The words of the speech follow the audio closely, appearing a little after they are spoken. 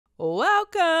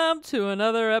Welcome to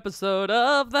another episode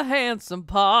of the Handsome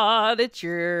Pod. It's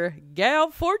your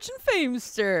gal Fortune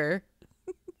Feimster.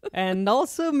 And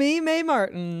also me, Mae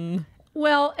Martin.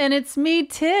 Well, and it's me,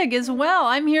 Tig, as well.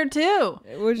 I'm here too.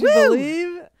 Would you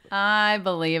believe? I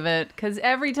believe it, because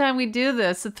every time we do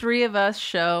this, the three of us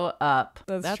show up.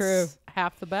 That's true.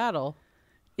 Half the battle.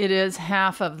 It is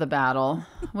half of the battle.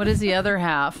 What is the other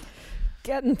half?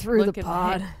 Getting through the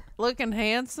pod. Looking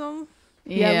handsome.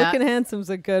 Yeah, looking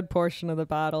handsome's a good portion of the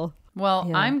battle.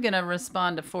 Well, I'm going to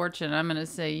respond to Fortune. I'm going to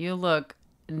say, you look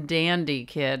dandy,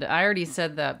 kid. I already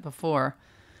said that before.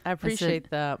 I appreciate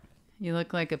that. You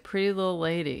look like a pretty little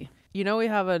lady. You know, we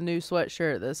have a new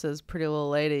sweatshirt that says Pretty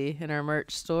Little Lady in our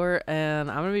merch store,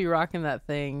 and I'm going to be rocking that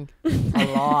thing a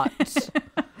lot.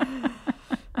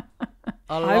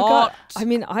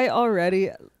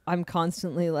 I'm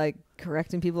constantly like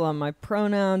correcting people on my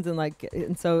pronouns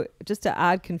and so just to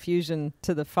add confusion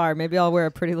to the fire, maybe I'll wear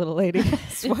a Pretty Little Lady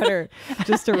sweater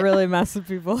just to really mess with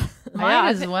people. Might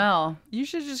as well. You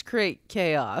should just create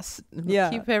chaos.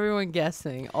 Yeah. Keep everyone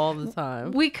guessing all the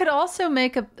time. We could also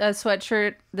make a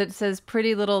sweatshirt that says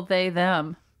Pretty Little They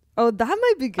Them. Oh, that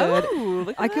might be good. Oh,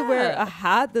 look at I could wear a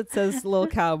hat that says Little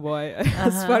Cowboy,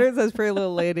 a sweater that says Pretty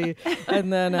Little Lady,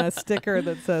 and then a sticker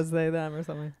that says They Them or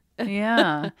something.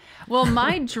 Yeah. Well,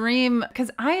 my dream, because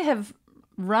I have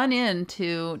run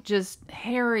into just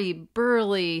hairy,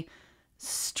 burly,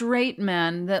 straight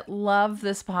men that love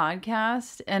this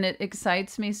podcast, and it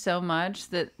excites me so much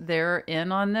that they're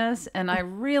in on this, and I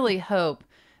really hope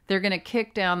they're going to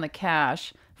kick down the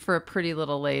cash for a Pretty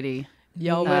Little Lady.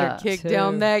 Y'all better kick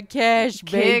down that cash,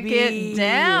 baby. Kick it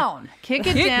down. Kick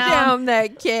it down. down.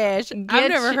 That cash. I've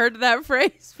never heard that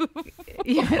phrase before.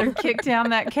 You better kick down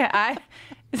that cash.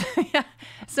 Yeah.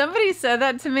 Somebody said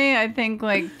that to me, I think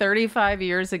like 35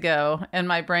 years ago, and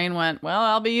my brain went, well,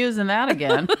 I'll be using that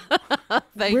again.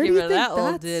 Thank Where you do you for think that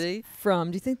old that's ditty.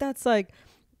 from? Do you think that's like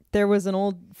there was an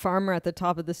old farmer at the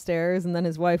top of the stairs and then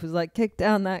his wife was like, kick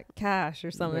down that cash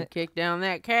or something? Kick down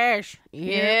that cash. You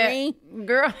hear Yeah, me?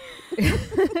 girl.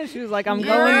 She was like, I'm You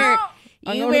going better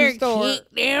to the store.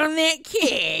 kick down that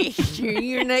cash or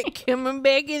you're not coming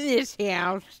back in this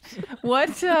house.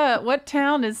 What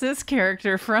town is this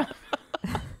character from?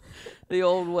 The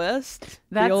Old West.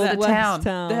 That's the old the West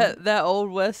town. That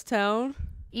Old West town.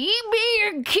 You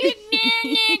better kick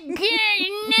down that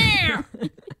cash now.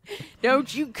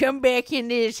 Don't you come back in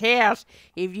this house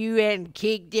if you hadn't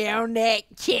kicked down that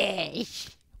cash.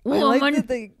 I like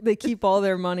that they keep all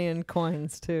their money in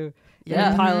coins too. Yeah.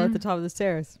 In a pile at the top of the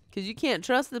stairs. Because you can't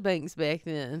trust the banks back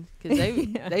then. Because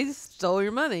they stole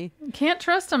your money. Can't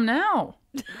trust them now.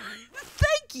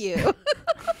 Thank you.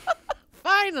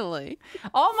 Finally.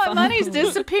 All my money's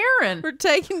disappearing. We're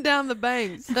taking down the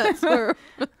banks. That's who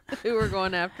we're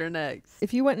going after next.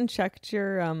 If you went and checked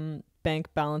your bank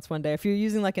balance one day, if you're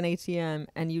using like an ATM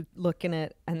and you look in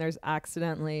it and there's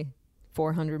accidentally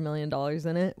 $400 million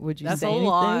in it, would you say anything?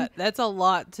 Lot. That's a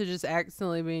lot to just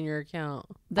accidentally be in your account.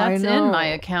 That's in my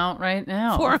account right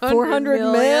now. 400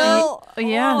 mil?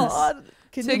 Yes. Oh,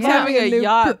 Tig's having a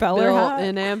yacht propeller built hat?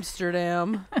 in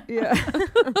Amsterdam. Yeah.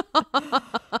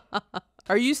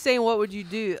 Are you saying what would you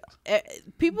do?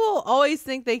 People always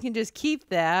think they can just keep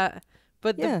that,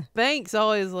 but the bank's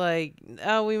always like,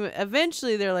 oh,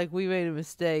 eventually they're like, we made a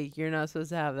mistake. You're not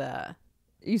supposed to have that.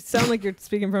 You sound like you're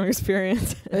speaking from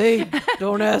experience. Hey,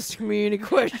 don't ask me any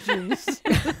questions.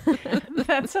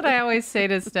 That's what I always say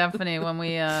to Stephanie when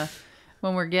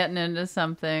we're getting into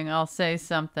something. I'll say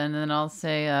something and then I'll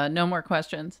say, no more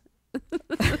questions.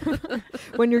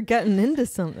 When you're getting into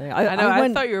something. I know.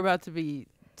 I thought you were about to be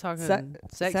talking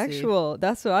sexy. Sexual.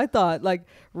 That's what I thought. Like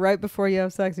right before you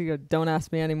have sex, you go, don't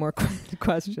ask me any more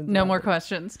questions. No more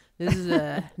questions. This is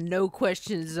a no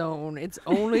question zone. It's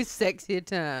only sexy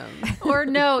time. Or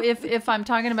no, if I'm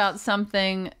talking about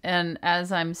something and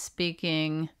as I'm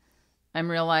speaking,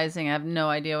 I'm realizing I have no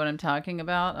idea what I'm talking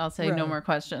about, I'll say no more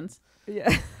questions.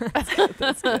 Yeah. That's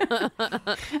good.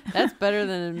 That's better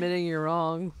than admitting you're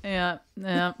wrong. Yeah.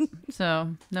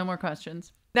 So no more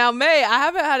questions. Now, Mae, I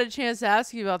haven't had a chance to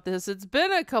ask you about this. It's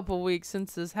been a couple weeks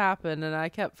since this happened, and I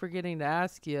kept forgetting to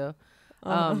ask you.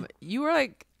 You were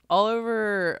like all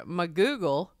over my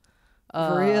Google.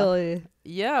 Really?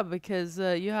 Yeah, because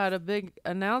you had a big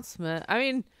announcement. I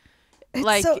mean, It's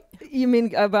like, you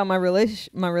mean about my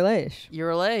relation? your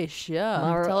relation, yeah.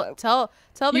 My Tell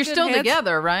the You're good still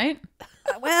together, right?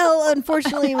 Well,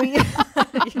 unfortunately, we.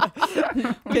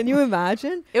 Can you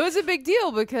imagine? It was a big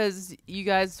deal because you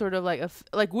guys sort of like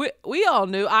we all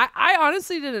knew. I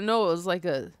honestly didn't know it was like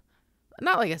a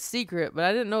not like a secret, but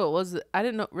I didn't know it was. I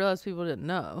didn't realize people didn't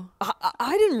know.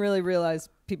 I didn't really realize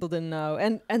people didn't know,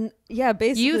 and yeah,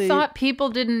 basically, You thought people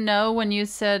didn't know when you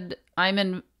said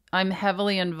I'm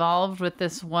heavily involved with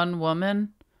this one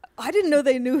woman. I didn't know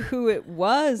they knew who it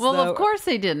was. Well, though. of course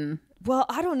they didn't. Well,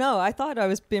 I don't know. I thought I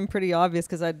was being pretty obvious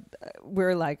because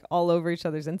we're like all over each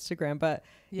other's Instagram. But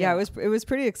yeah, it was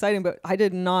pretty exciting. But I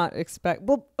did not expect.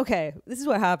 Well, okay, this is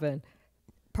what happened.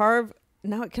 Parv.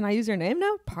 Now, can I use your name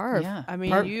now? Parv. Yeah. I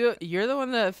mean, you're the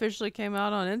one that officially came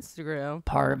out on Instagram.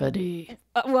 Parvati.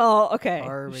 Well, okay.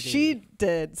 Parvati. She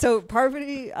did. So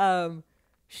Parvati,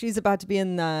 she's about to be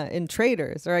in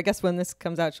Traders, or I guess when this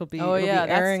comes out, it'll be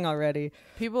airing already.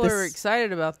 People are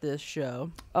excited about this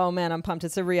show. Oh man, I'm pumped!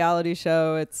 It's a reality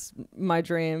show. It's my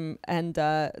dream, and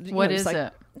what is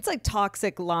it? It's like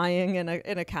toxic lying in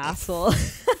a castle.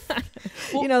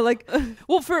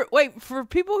 Well, for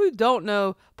people who don't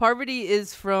know, Parvati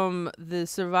is from the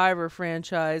Survivor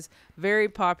franchise, very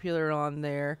popular on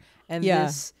there, and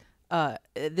this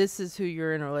is who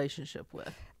you're in a relationship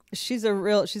with. She's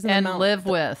in and live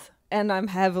with, and I'm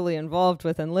heavily involved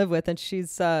with and live with, and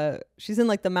she's in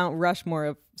like the Mount Rushmore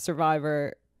of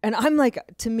Survivor, and I'm like,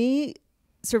 to me,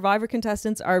 Survivor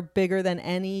contestants are bigger than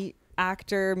any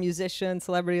actor, musician,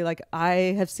 celebrity. Like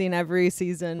I have seen every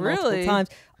season multiple times.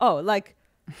 Oh, like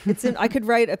I could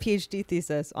write a PhD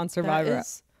thesis on Survivor. That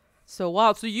is so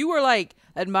wild. So you were like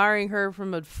admiring her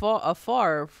from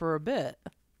afar for a bit.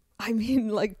 I mean,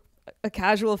 like a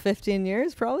casual 15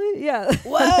 years, probably. Yeah.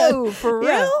 Whoa, for real?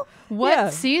 Yeah.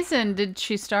 What season did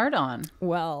she start on?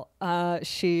 Well,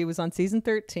 she was on season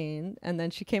 13, and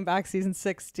then she came back season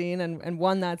 16 and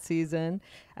won that season.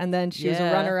 And then she was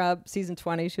a runner-up. Season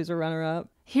 20, she was a runner-up.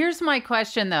 Here's my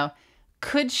question, though.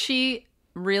 Could she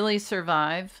really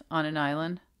survive on an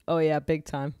island? Oh, yeah, big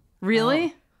time.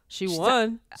 Really? She's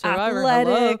won. Survivor. Athletic.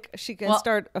 Hello. She can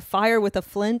start a fire with a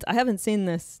flint. I haven't seen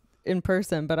this in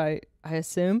person, but I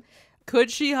assume.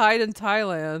 Could she hide in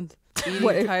Thailand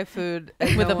eating Thai food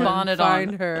and with a bonnet on?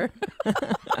 Find her.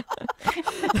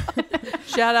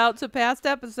 Shout out to past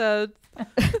episodes.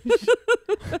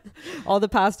 All the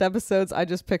past episodes I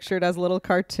just pictured as little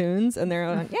cartoons, and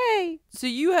they're like, yay. So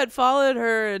you had followed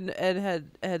her and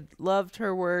had loved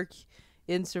her work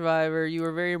in Survivor. You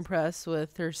were very impressed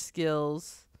with her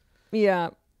skills. Yeah.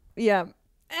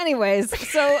 Anyways,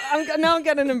 so I'm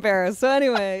getting embarrassed. So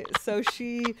anyway, so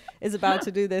she is about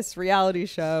to do this reality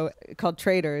show called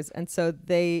Traders, and so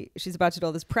she's about to do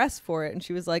all this press for it, and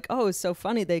she was like, "Oh, it's so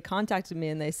funny. They contacted me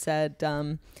and they said,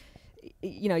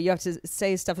 you have to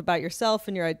say stuff about yourself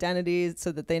and your identity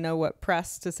so that they know what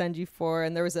press to send you for."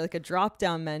 And there was like a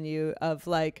drop-down menu of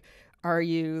like, "Are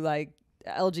you like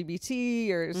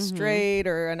LGBT or straight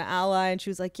or an ally?" And she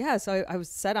was like, "Yeah." So I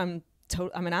said, "I'm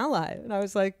an ally," and I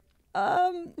was like.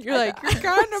 You're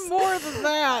kind of more than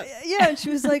that. Yeah, and she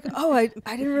was like, "Oh, I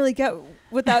didn't really get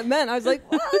what that meant." I was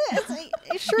like, "Well,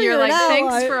 sure." You're like,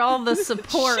 "Thanks for all the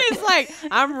support." She's like,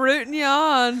 "I'm rooting you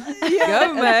on.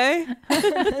 Go, Mae."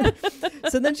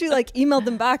 So then she like emailed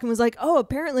them back and was like, "Oh,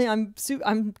 apparently I'm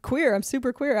queer. I'm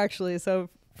super queer actually. So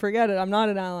forget it. I'm not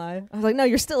an ally." I was like, "No,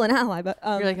 you're still an ally." But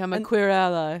you're like, "I'm a queer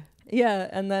ally." Yeah,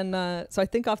 and then so I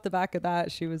think off the back of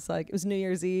that, she was like, it was New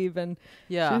Year's Eve, and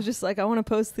she was just like, "I want to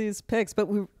post these pics," but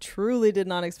we truly did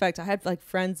not expect. I had like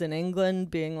friends in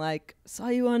England being like, "Saw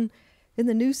you in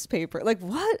the newspaper." Like,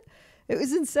 what? It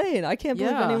was insane. I can't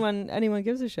believe anyone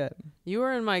gives a shit. You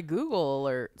were in my Google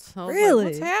alerts. Really?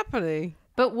 Like, what's happening?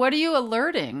 But what are you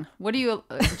alerting? What are you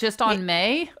just on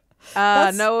Mae?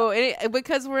 No,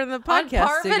 because we're in the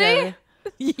podcast together.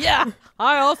 Yeah,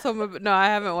 I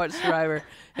haven't watched Survivor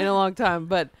in a long time,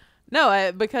 but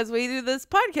no, because we do this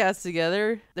podcast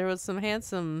together, there was some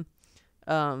handsome,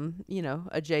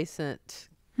 adjacent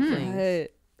things.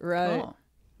 Right. Cool.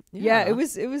 Yeah, it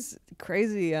was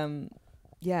crazy. It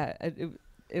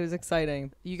was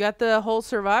exciting. You got the whole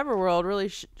Survivor world really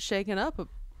shaken up,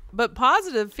 but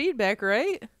positive feedback,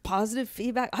 right? Positive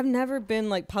feedback. I've never been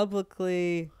like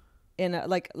publicly in a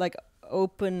like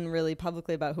open really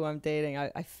publicly about who I'm dating.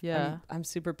 I'm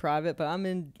super private, but I'm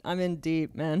in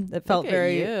deep, man. It felt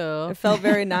it felt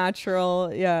very natural.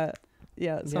 Yeah.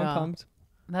 So I'm pumped.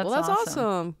 That's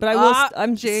awesome. But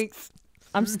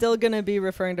I'm still gonna be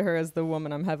referring to her as the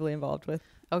woman I'm heavily involved with.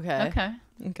 Okay.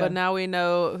 Okay. But now we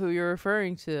know who you're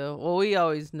referring to. Well, we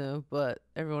always knew, but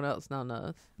everyone else now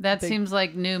knows. That seems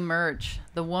like new merch.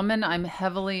 The woman I'm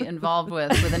heavily involved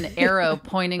with an arrow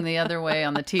pointing the other way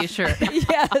on the t-shirt.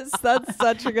 Yes, that's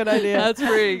such a good idea. That's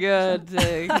pretty good,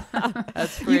 Tig.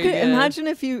 That's pretty You could good. imagine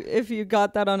if you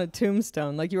got that on a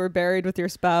tombstone, like you were buried with your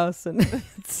spouse and it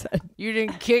said, You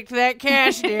didn't kick that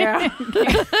cash down.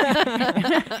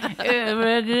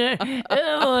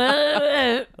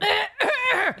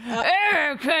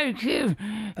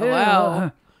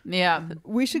 Wow. Yeah,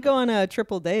 we should go on a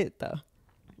triple date though.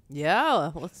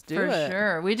 Yeah, let's do for it.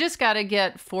 sure. We just got to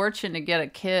get Fortune to get a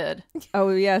kid. Oh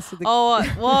yes. Well,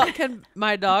 can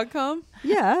my dog come?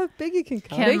 Yeah, Biggie can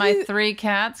come. Can my 3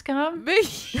 cats come?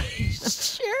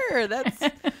 Sure, that's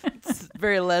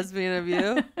very lesbian of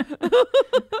you.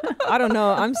 I don't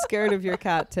know. I'm scared of your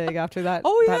cat, Tig, after that.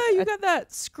 Oh yeah, you got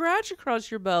that scratch across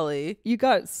your belly. You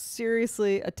got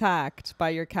seriously attacked by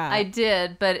your cat. I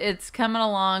did, but it's coming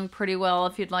along pretty well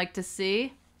if you'd like to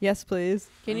see. Yes, please.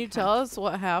 Can you tell us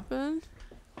what happened?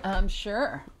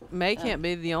 Sure. May can't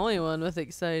be the only one with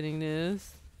exciting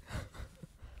news.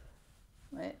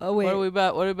 Wait. Oh wait. What are we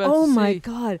about? What are we about Oh to my see?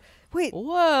 God. Wait.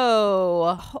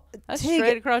 Whoa. That's Tig,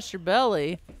 straight across your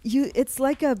belly. it's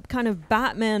like a kind of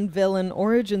Batman villain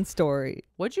origin story.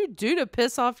 What'd you do to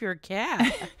piss off your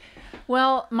cat?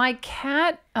 Well, my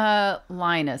cat,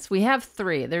 Linus, we have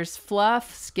 3. There's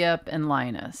Fluff, Skip, and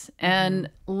Linus. And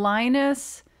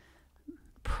Linus,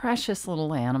 precious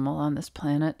little animal on this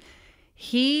planet,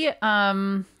 he,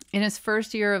 in his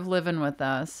first year of living with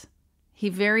us, he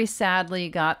very sadly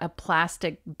got a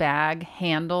plastic bag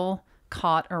handle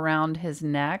caught around his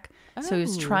neck. So he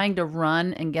was trying to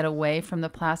run and get away from the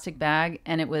plastic bag,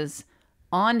 and it was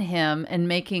on him and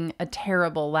making a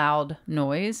terrible loud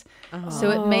noise. So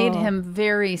it made him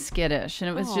very skittish, and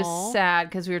it was just sad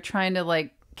because we were trying to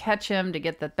like catch him to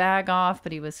get the bag off,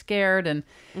 but he was scared, and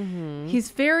he's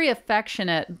very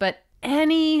affectionate, but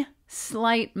any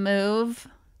slight move,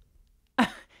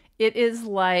 it is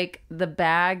like the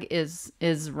bag is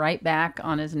right back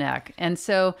on his neck. And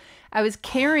so I was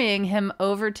carrying him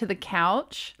over to the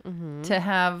couch to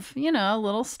have, a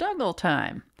little snuggle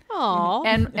time. Aw.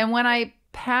 And when I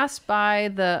passed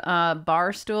by the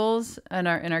bar stools in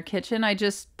our kitchen, I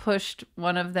just pushed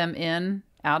one of them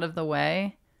out of the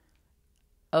way.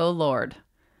 Oh Lord.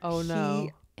 Oh no.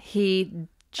 He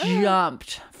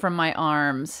jumped from my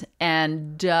arms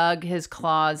and dug his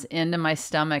claws into my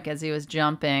stomach as he was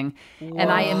jumping. Whoa.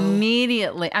 And I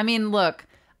immediately, look,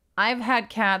 I've had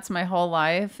cats my whole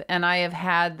life, and I have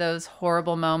had those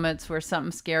horrible moments where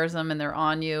something scares them and they're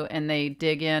on you and they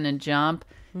dig in and jump.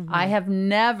 I have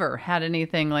never had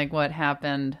anything like what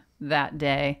happened that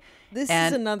day. This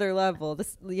is another level.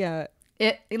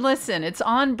 Listen, it's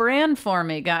on brand for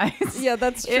me, guys. Yeah,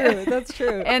 that's true. That's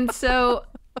true. And so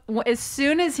as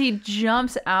soon as he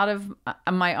jumps out of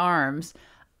my arms,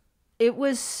 it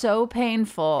was so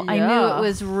painful. Yeah. I knew it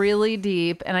was really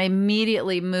deep, and I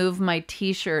immediately moved my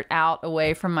t-shirt out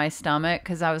away from my stomach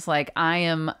because I was like, I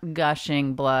am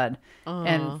gushing blood.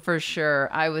 And for sure,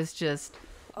 I was just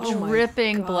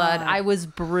dripping blood. I was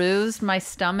bruised. My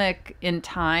stomach in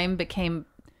time became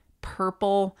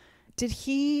purple. Did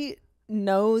he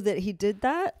know that he did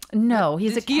that? No,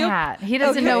 he's a cat. He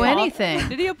doesn't know anything.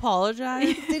 Did he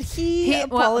apologize? Did he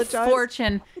apologize? Well,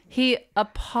 Fortune, he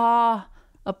apologized.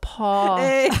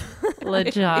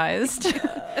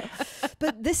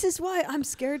 But this is why I'm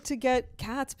scared to get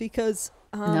cats, because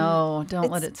no,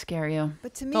 don't let it scare you.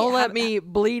 But to me, Don't let me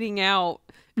bleeding out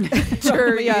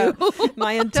deter you.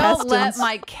 My intestines. Don't let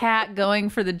my cat going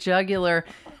for the jugular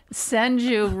send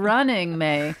you running,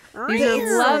 May. These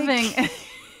are loving.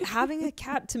 Having a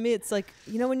cat, to me, it's like,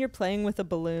 when you're playing with a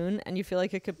balloon and you feel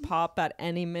like it could pop at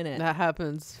any minute. That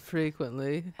happens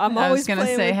frequently. I was going to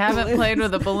say, haven't played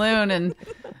with a balloon, and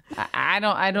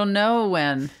I don't know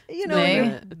when.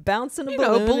 You're bouncing a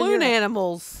balloon. Balloon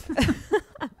animals.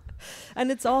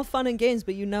 And it's all fun and games,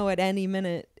 but at any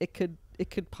minute it could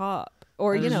pop.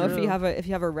 Or if you have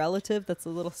a relative that's a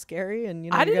little scary,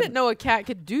 and I didn't know a cat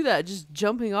could do that, just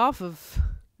jumping off of.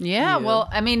 Yeah, well,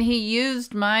 he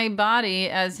used my body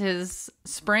as his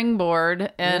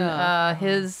springboard, and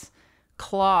his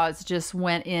claws just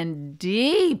went in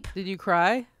deep. Did you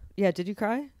cry? Yeah, did you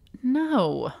cry?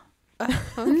 No.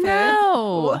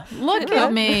 No. Look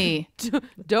at me.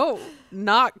 Don't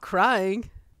not crying.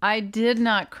 I did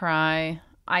not cry.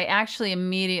 I actually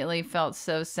immediately felt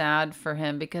so sad for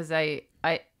him because I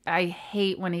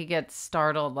hate when he gets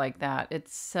startled like that.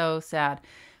 It's so sad.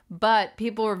 But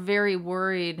people were very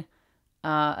worried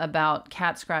about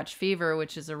cat scratch fever,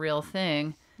 which is a real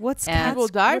thing. What's People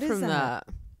die from that.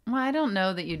 Well, I don't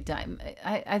know that you die.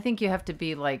 I think you have to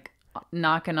be like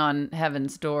knocking on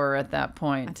heaven's door at that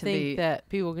point I to think be that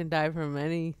people can die from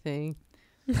anything.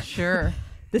 sure.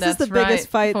 This is the biggest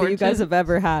fight that you guys have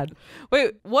ever had.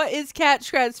 Wait, what is cat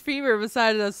scratch fever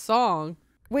besides a song?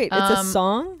 Wait, it's a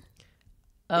song?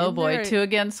 Oh Isn't boy, there- 2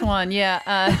 against 1.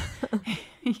 Yeah.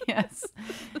 Yes.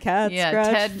 Cat Yeah, scratch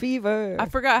Ted- fever. I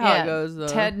forgot how it goes though.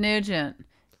 Ted Nugent.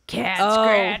 Cat Oh.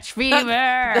 scratch fever.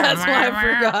 That's why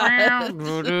I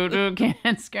forgot.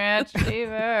 Cat scratch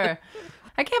fever.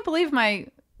 I can't believe my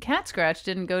cat scratch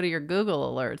didn't go to your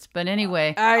Google alerts. But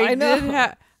anyway. I know.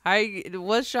 did I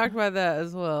was shocked by that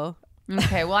as well.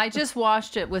 Okay, well, I just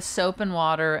washed it with soap and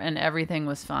water and everything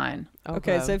was fine.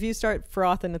 Okay, so if you start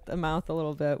frothing at the mouth a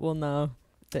little bit, we'll know.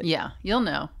 Yeah, you'll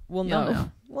know. We'll You'll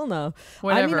know. We'll know.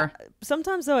 Whatever. I mean,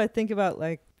 sometimes though, I think about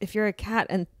like if you're a cat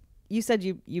and you said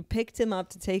you picked him up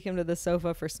to take him to the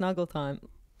sofa for snuggle time.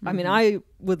 I mean, I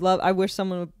wish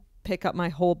someone would pick up my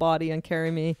whole body and carry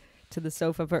me to the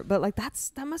sofa, but like that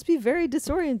must be very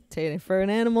disorientating for an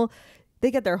animal.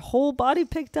 They get their whole body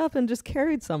picked up and just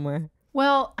carried somewhere.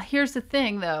 Well, here's the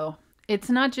thing, though. It's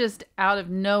not just out of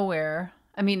nowhere.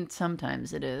 I mean,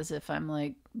 sometimes it is if I'm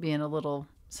like being a little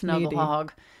snuggle Needy.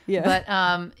 hog. Yeah.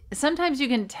 But sometimes you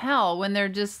can tell when they're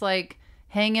just like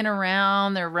hanging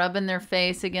around, they're rubbing their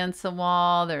face against the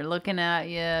wall, they're looking at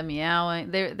you, meowing.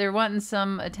 They're wanting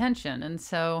some attention, and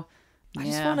so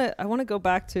I want to go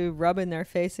back to rubbing their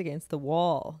face against the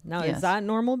wall. Now, Yes. is that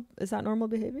normal? Is that normal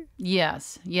behavior?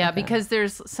 Yes. Yeah, Okay. because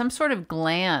there's some sort of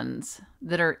glands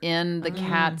that are in the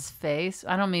cat's face.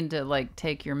 I don't mean to like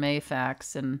take your May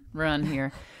facts and run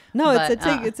here. No, But,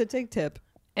 it's a tig tip.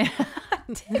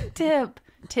 Tip.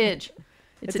 Tidge.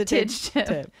 It's a tidge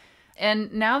tip.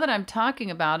 And now that I'm talking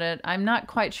about it, I'm not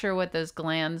quite sure what those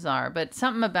glands are, but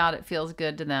something about it feels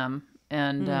good to them.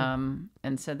 And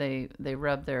so they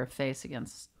rub their face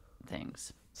against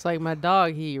things. It's like my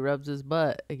dog, he rubs his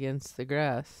butt against the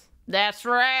grass. That's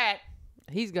right.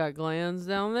 He's got glands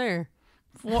down there.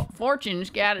 Fortune's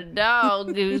got a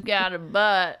dog who's got a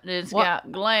butt that's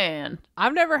got gland.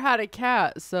 I've never had a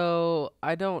cat, so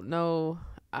I don't know.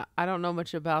 I don't know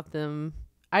much about them.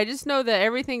 I just know that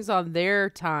everything's on their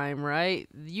time, right?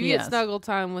 You Yes. get snuggle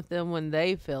time with them when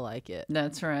they feel like it.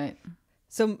 That's right.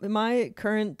 So my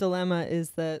current dilemma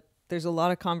is that there's a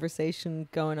lot of conversation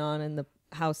going on in the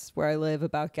house where I live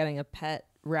about getting a pet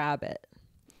rabbit.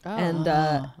 And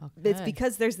it's okay.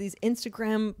 because there's these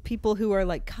Instagram people who are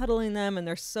like cuddling them and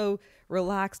they're so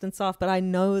relaxed and soft. But I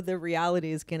know the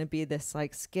reality is going to be this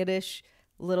like skittish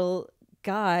little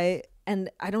guy. And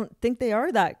I don't think they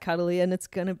are that cuddly. And it's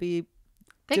going to be.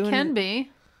 They can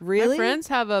be. Really? My friends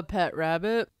have a pet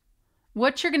rabbit.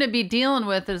 What you're going to be dealing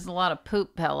with is a lot of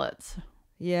poop pellets.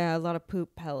 Yeah, a lot of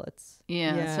poop pellets.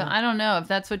 Yeah. So I don't know if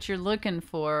that's what you're looking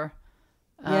for.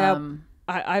 Yeah.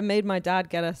 I made my dad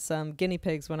get us some guinea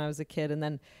pigs when I was a kid, and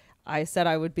then I said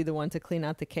I would be the one to clean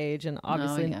out the cage, and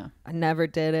obviously I never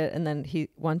did it. And then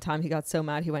one time he got so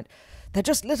mad, he went, "They're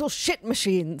just little shit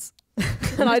machines."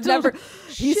 And I'd never.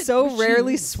 He so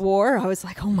rarely swore. I was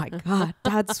like, "Oh my god,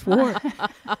 Dad swore."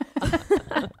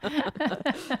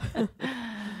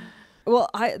 Well,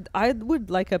 I would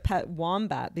like a pet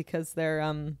wombat because they're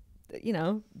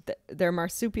they're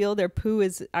marsupial. Their poo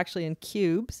is actually in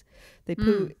cubes. They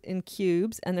poo in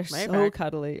cubes, and they're so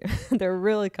cuddly. They're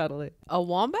really cuddly. A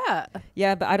wombat?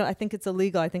 Yeah, but I think it's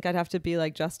illegal. I think I'd have to be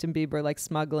like Justin Bieber, like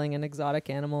smuggling an exotic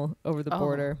animal over the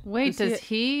border. Wait, does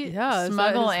he is that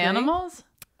smuggle his thing? animals?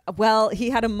 Well,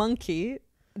 he had a monkey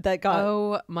that got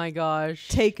Oh my gosh.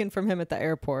 taken from him at the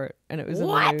airport, and it was in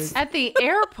the news. At the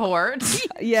airport?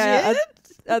 Yeah,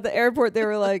 at the airport, they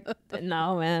were like,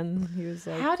 "No, man." He was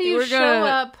like, How do you show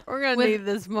up? We're gonna with- need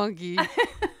this monkey.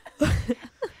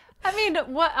 I mean,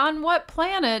 on what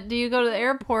planet do you go to the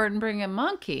airport and bring a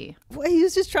monkey? well, he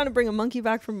was just trying to bring a monkey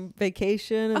back from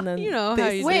vacation, and then You know how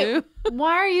you Wait, do.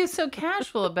 why are you so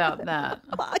casual about that?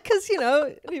 because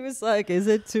he was like, "Is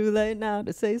it too late now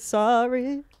to say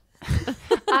sorry?"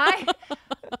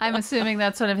 I'm assuming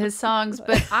that's one of his songs,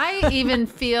 but I even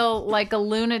feel like a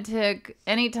lunatic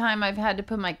anytime I've had to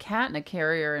put my cat in a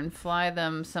carrier and fly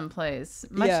them someplace,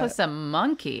 much Yeah. less a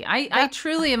monkey. I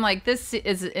truly am like, this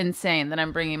is insane that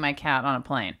I'm bringing my cat on a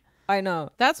plane. I know.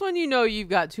 That's when you know you've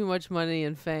got too much money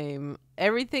and fame.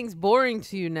 Everything's boring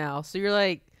to you now. So you're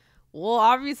like, well,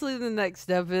 obviously the next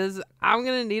step is I'm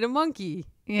going to need a monkey.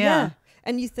 Yeah.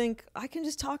 And you think, I can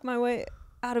just talk my way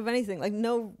out of anything. Like,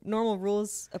 no normal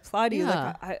rules apply to you.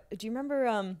 Yeah. Like, do you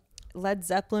remember Led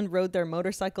Zeppelin rode their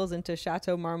motorcycles into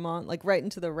Chateau Marmont, like right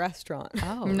into the restaurant?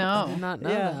 Oh, No. I did not know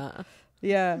Yeah. that.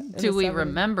 Yeah. Do we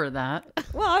remember that?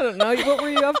 Well, I don't know. What were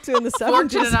you up to in the 70s?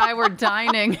 Fortune and I were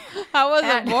dining. I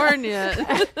wasn't born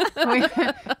yet.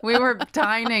 we were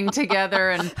dining together,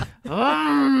 and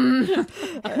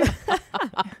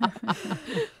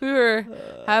we were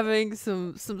having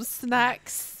some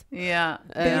snacks. yeah.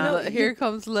 And here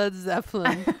comes Led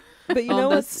Zeppelin. But you on know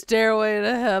the what? Stairway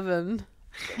to Heaven.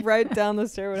 Right down the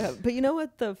stairway to heaven. But you know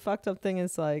what the fucked up thing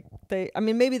is? Like,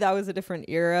 maybe that was a different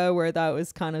era where that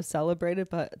was kind of celebrated,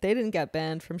 but they didn't get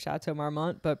banned from Chateau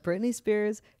Marmont. But Britney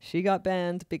Spears, she got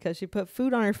banned because she put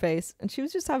food on her face and she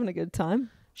was just having a good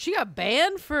time. She got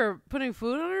banned for putting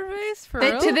food on her face?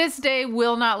 They, to this day,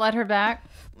 will not let her back.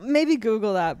 Maybe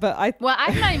Google that, but Well,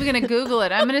 I'm not even going to Google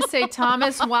it. I'm going to say,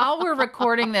 Thomas, while we're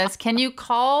recording this, can you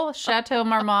call Chateau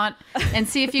Marmont and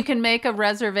see if you can make a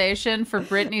reservation for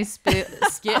Britney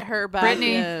Get her back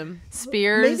Britney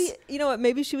Spears? Maybe, you know what?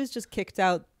 Maybe she was just kicked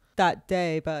out that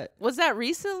day, but Was that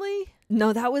recently?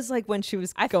 no, that was like when she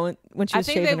was I was think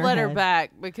shaving they've her let her head.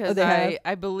 back because they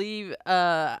I believe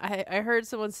I heard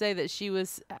someone say that she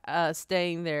was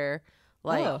staying there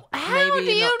like Oh. How maybe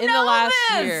do you in the know last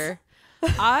this? year.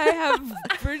 I have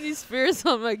Britney Spears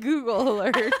on my Google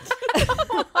alert.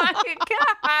 Oh my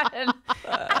God.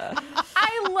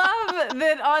 I love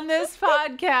that on this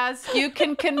podcast you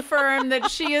can confirm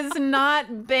that she is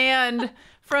not banned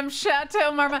from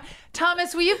Chateau Marmont.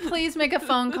 Thomas, will you please make a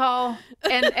phone call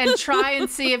and try and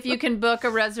see if you can book a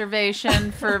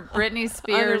reservation for Britney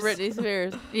Spears? Under Britney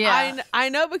Spears. Yeah. I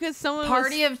know because someone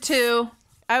Party of two.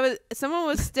 someone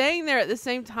was staying there at the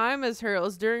same time as her. It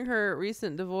was during her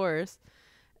recent divorce,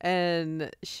 and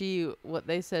what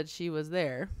they said she was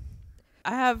there.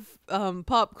 I have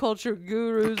pop culture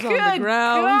gurus on the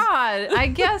ground. God, I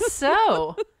guess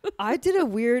so. I did a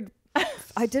weird.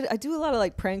 I do a lot of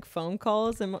like prank phone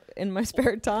calls in my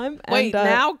spare time. Wait, and,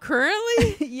 now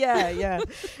currently? yeah,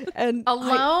 and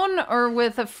Alone or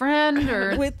with a friend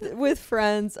or with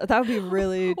friends, that would be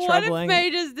really What if troubling.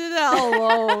 Mae just did that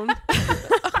alone?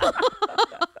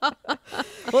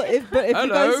 Well, if you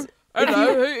guys,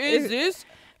 Hello, who is this?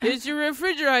 Is your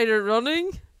refrigerator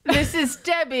running? This is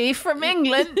Debbie from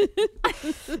England,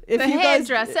 if the you guys,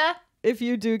 hairdresser. if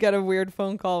you do get a weird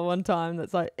phone call one time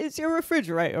that's like, it's your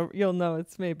refrigerator, you'll know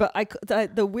it's me. But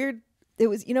the weird, it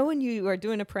was, you know, when you are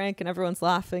doing a prank and everyone's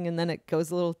laughing and then it goes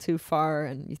a little too far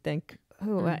and you think,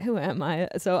 who am I?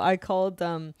 So I called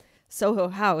Soho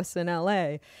House in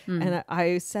LA and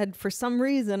I said, for some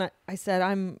reason, I said,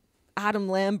 I'm Adam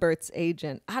Lambert's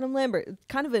agent. Adam Lambert,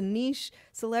 kind of a niche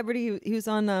celebrity. He was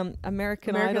on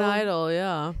American Idol.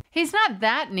 Yeah. He's not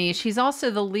that niche. He's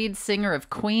also the lead singer of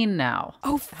Queen now.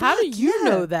 Oh, How do you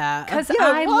know that? Because Yeah,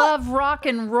 I what? love rock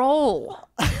and roll.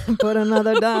 Put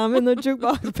another dime in the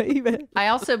jukebox, baby. I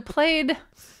also played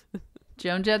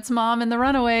Joan Jett's mom in The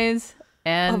Runaways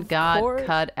and Of got course.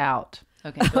 cut out.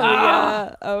 Okay.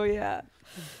 Oh yeah.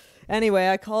 Anyway,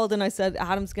 I called and I said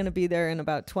Adam's going to be there in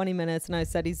about 20 minutes, and I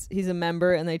said he's a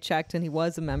member, and they checked and he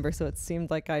was a member, so it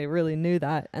seemed like I really knew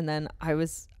that. And then I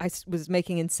was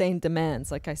making insane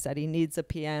demands. Like I said, he needs a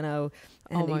piano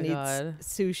and he needs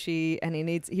sushi, and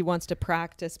he wants to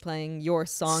practice playing Your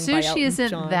Song by Elton Sushi isn't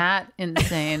John. that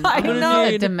insane. I know.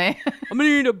 A demand. I'm gonna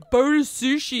eat a boat of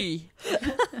sushi.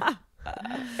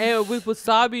 And with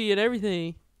wasabi and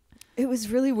everything. It was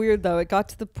really weird though. It got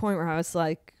to the point where I was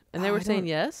like, And they were saying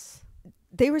yes?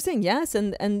 They were saying yes,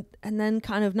 and then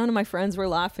kind of none of my friends were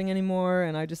laughing anymore,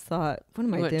 and I just thought, what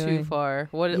am I went doing? too far.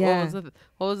 What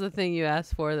was the thing you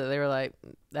asked for that they were like,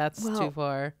 that's too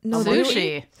far? No,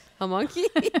 Sushi. A monkey?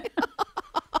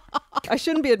 I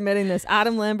shouldn't be admitting this.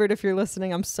 Adam Lambert, if you're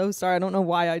listening, I'm so sorry. I don't know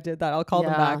why I did that. I'll call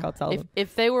them back. I'll tell them.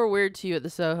 If they were weird to you at the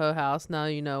Soho House, now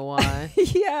you know why.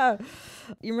 Yeah.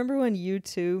 You remember when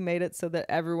U2 made it so that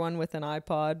everyone with an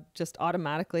iPod just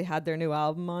automatically had their new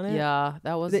album on it? Yeah,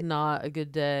 that was not a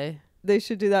good day. They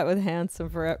should do that with Handsome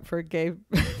for gay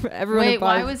for everyone. Wait,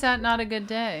 why was that not a good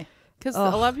day? Because a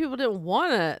lot of people didn't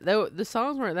want it. The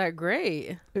songs weren't that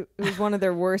great. It was one of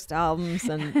their worst albums,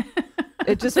 and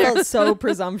it just felt so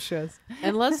presumptuous.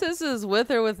 Unless this is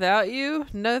With or Without You,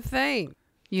 no thanks.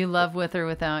 You love With or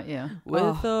Without You.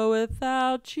 With or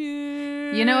without you.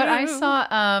 You know what I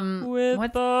saw?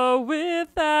 With or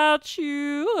without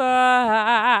you.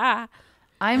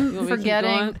 I'm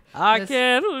forgetting. I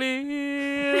can't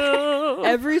live.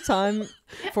 Every time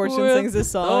Fortune sings this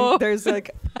song, there's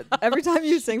like, every time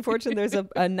you sing Fortune, there's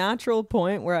a natural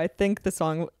point where I think the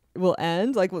song will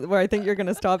end, like where I think you're going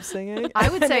to stop singing. I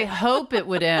would say hope it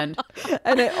would end.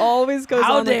 And it always goes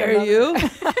How on. dare you?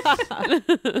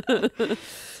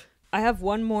 I have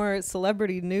one more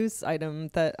celebrity news item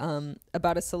that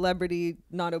about a celebrity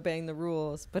not obeying the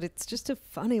rules, but it's just a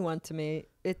funny one to me.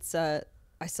 It's I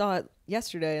saw it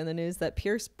yesterday in the news that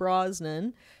Pierce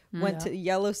Brosnan went to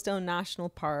Yellowstone National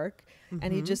Park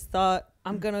and he just thought,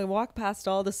 I'm going to walk past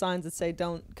all the signs that say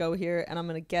don't go here and I'm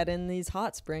going to get in these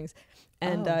hot springs.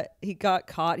 And he got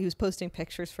caught. He was posting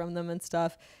pictures from them and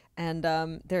stuff. And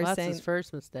they're that's saying his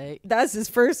first mistake. That's his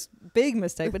first big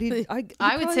mistake. But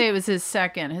I would say it was his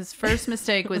second. His first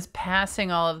mistake was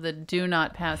passing all of the do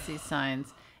not pass these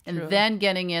signs. And then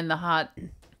getting in the hot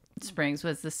springs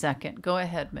was the second. Go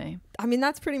ahead, Mae. I mean,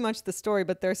 that's pretty much the story.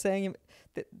 But they're saying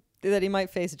that he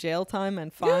might face jail time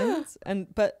and fines.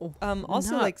 But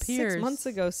also like Pierce. 6 months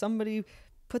ago, somebody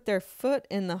put their foot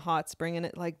in the hot spring and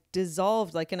it like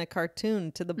dissolved like in a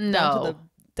cartoon to the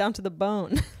down to the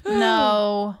bone.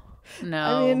 No.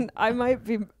 I mean, I might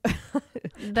be.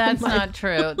 That's not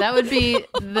true. That would be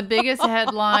the biggest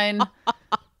headline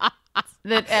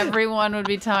that everyone would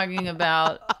be talking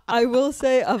about. I will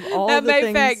say of all that the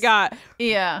things fat got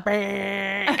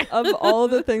of all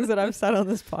the things that I've said on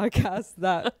this podcast,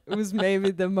 that was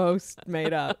maybe the most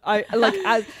made up. There's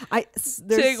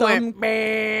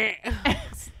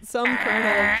some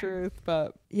kernel of truth,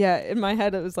 but yeah, in my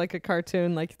head it was like a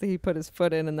cartoon, like he put his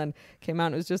foot in and then came out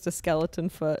and it was just a skeleton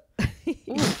foot.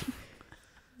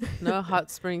 No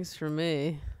hot springs for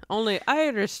me. Only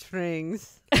Irish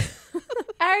springs.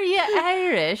 Are you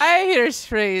Irish? Irish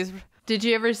springs. Did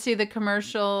you ever see the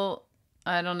commercial?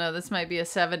 I don't know. This might be a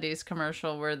 70s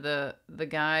commercial where the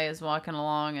guy is walking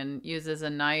along and uses a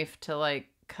knife to like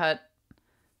cut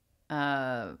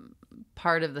part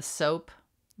of the soap,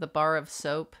 the bar of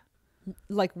soap.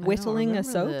 Like whittling a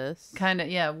soap? Kind of,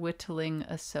 yeah, whittling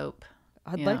a soap.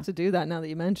 I'd like to do that now that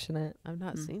you mention it. I've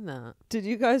not seen that. Did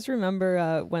you guys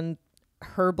remember when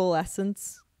Herbal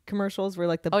Essence commercials were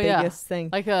like the biggest thing?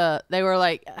 Like they were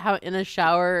like in a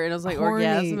shower and it was like horny.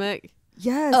 Orgasmic.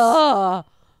 Yes.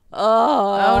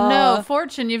 Oh no,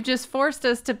 Fortune, you've just forced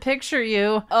us to picture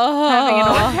you having an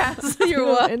orgasm.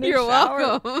 You're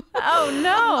welcome. Oh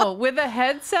no, with a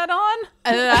headset on?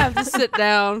 And then I have to sit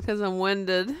down because I'm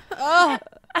winded. Oh.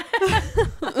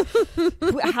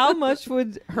 How much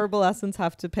would Herbal Essence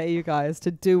have to pay you guys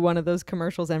to do one of those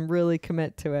commercials and really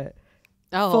commit to it?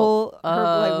 Full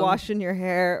like washing your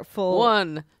hair, full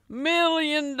 $1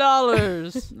 million.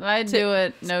 I'd do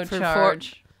it, no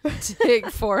charge. Take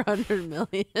 400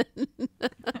 million.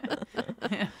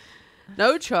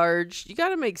 No charge. You got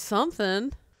to make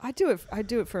something. I do it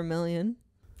for $1 million.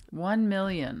 1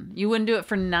 million. You wouldn't do it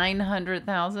for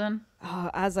 900,000?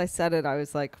 As I said it, I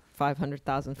was like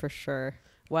 500,000 for sure.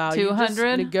 Wow, 200? You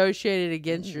just negotiated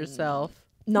against yourself.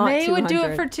 Not Mae 200. would do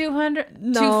it for 200.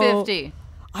 No. 250.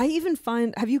 I even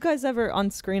find, have you guys ever on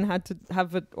screen had to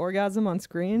have an orgasm on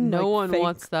screen? No like one fake?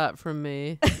 wants that from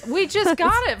me. We just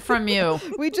got it from you.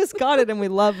 We just got it and we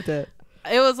loved it.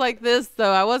 It was like this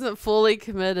though. I wasn't fully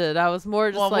committed. I was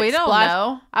more just we don't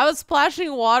know. I was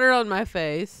splashing water on my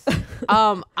face.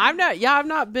 I've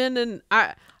not been in.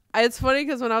 It's funny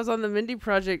because when I was on the Mindy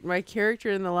Project, my character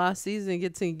in the last season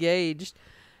gets engaged,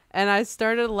 and I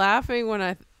started laughing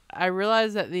when I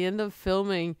realized at the end of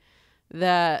filming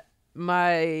that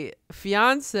my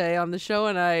fiance on the show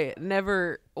and I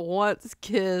never once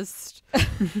kissed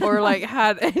or like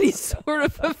had any sort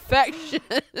of affection.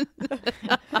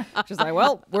 She's like,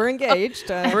 well, we're engaged.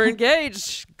 We're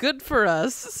engaged. Good for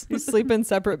us. You sleep in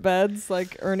separate beds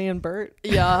like Ernie and Bert.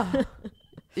 Yeah.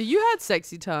 You had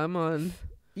sexy time on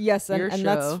yes, your and show.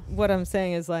 that's what I'm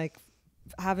saying is like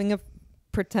having a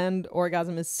pretend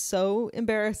orgasm is so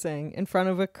embarrassing in front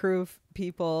of a crew of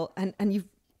people and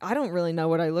I don't really know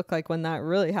what I look like when that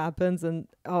really happens. And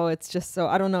it's just so,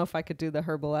 I don't know if I could do the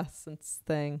Herbal Essence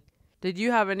thing. Did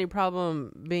you have any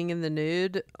problem being in the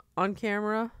nude on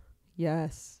camera?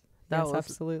 Yes. That Yes, was-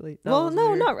 absolutely. that Well, was no,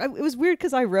 weird. not. It was weird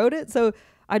because I wrote it. So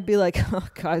I'd be like, oh,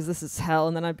 guys, this is hell.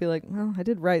 And then I'd be like, well, I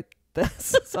did write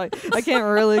this. So I can't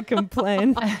really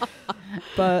complain.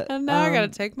 But And now I got to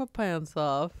take my pants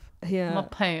off. yeah. My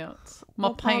pants.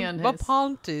 My panties. My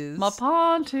panties. My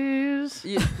panties.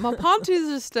 Yeah, my panties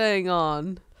are staying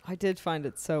on. I did find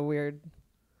it so weird.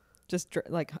 Just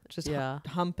Yeah.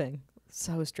 humping.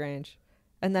 So strange.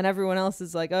 And then everyone else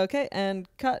is like, okay, and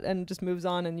cut, and just moves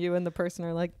on. And you and the person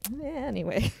are like,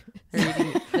 anyway.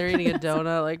 They're eating a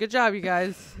donut. Like, good job, you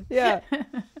guys. Yeah.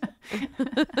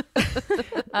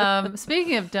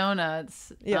 Speaking of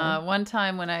donuts, one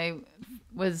time when I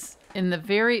was in the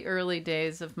very early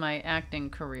days of my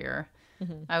acting career,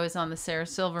 I was on the Sarah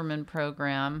Silverman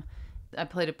program. I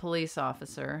played a police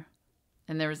officer,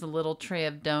 and there was a little tray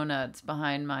of donuts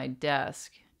behind my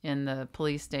desk in the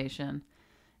police station.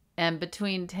 And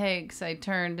between takes, I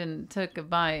turned and took a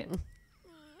bite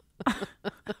of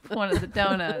one of the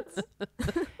donuts.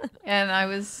 And I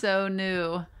was so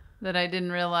new that I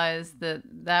didn't realize that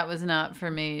that was not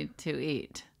for me to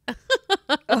eat.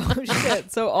 Oh,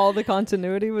 shit. So all the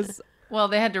continuity was... Well,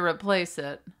 they had to replace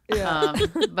it. Yeah.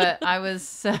 But I was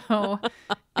so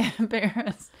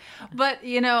embarrassed. But,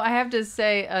 you know, I have to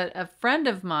say, a friend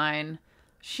of mine,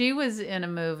 she was in a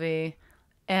movie,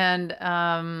 and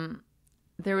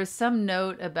there was some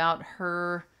note about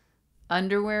her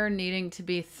underwear needing to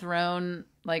be thrown,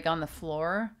 like, on the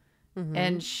floor. Mm-hmm.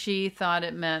 And she thought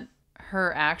it meant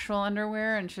her actual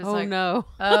underwear. And she was like, no.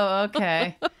 Oh,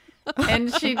 okay.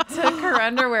 And she took her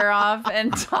underwear off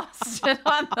and tossed it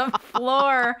on the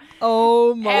floor.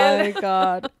 Oh my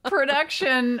God.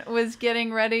 Production was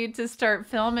getting ready to start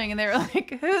filming, and they were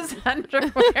like, whose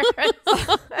underwear is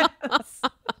this?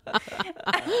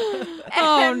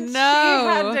 Oh, and no. She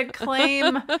had to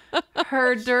claim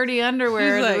her dirty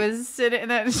underwear that was sitting.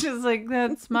 That she was like,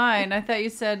 that's mine. I thought you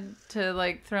said to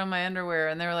like throw my underwear.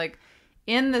 And they were like,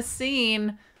 in the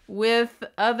scene with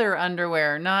other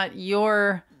underwear, not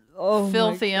your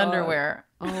filthy underwear.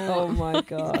 Oh my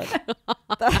God.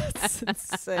 That's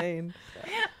insane.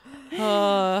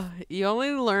 You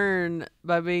only learn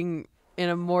by being in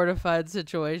a mortified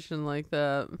situation like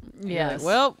that. Yes. Like,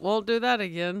 well, won't do that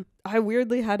again. I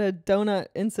weirdly had a donut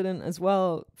incident as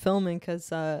well filming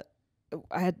because I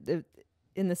had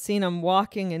in the scene I'm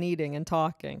walking and eating and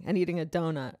talking and eating a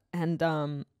donut, and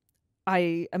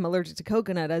I am allergic to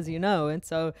coconut, as you know. And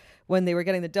so when they were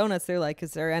getting the donuts, they're like,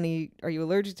 are you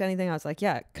allergic to anything? I was like,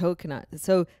 yeah, coconut.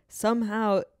 So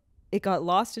somehow it got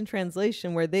lost in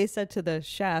translation where they said to the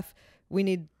chef, we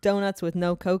need donuts with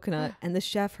no coconut. And the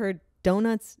chef heard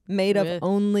donuts made of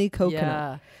only coconut.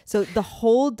 Yeah. So the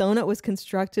whole donut was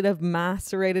constructed of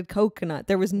macerated coconut.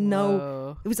 There was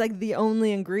it was like the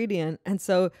only ingredient. And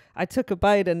so I took a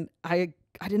bite and I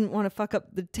didn't want to fuck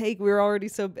up the take. We were already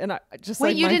and I just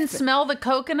Wait, you didn't smell the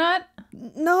coconut?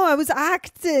 No, I was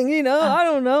acting, I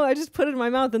don't know. I just put it in my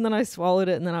mouth and then I swallowed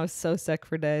it and then I was so sick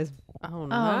for days. Oh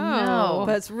no.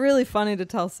 But it's really funny to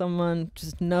tell someone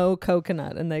just no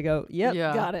coconut and they go, yep,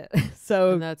 got it.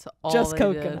 So and that's all just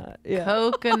coconut. Yeah.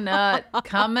 Coconut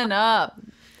coming up.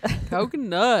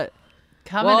 Coconut.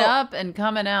 Coming up and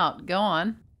coming out. Go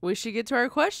on. We should get to our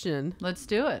question. Let's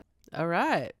do it. All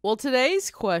right. Well,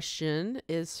 today's question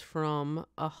is from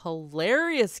a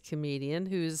hilarious comedian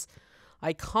who's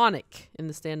iconic in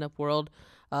the stand-up world.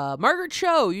 Margaret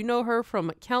Cho. You know her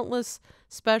from countless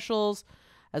specials,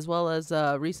 as well as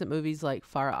recent movies like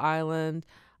Fire Island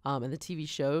and the TV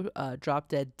show Drop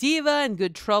Dead Diva and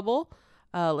Good Trouble.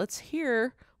 Let's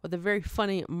hear what the very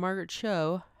funny Margaret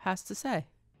Cho has to say.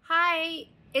 Hi,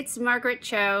 it's Margaret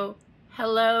Cho.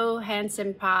 Hello,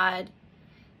 Handsome Pod.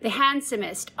 The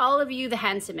handsomest, all of you the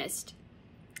handsomest.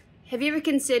 Have you ever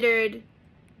considered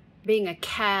being a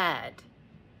cad?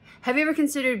 Have you ever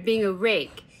considered being a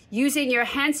rake, using your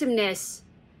handsomeness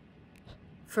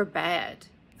for bad,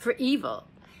 for evil?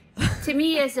 To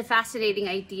me, it's a fascinating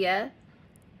idea.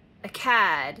 A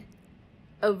cad,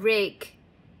 a rake,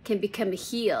 can become a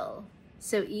heel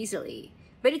so easily.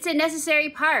 But it's a necessary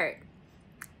part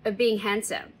of being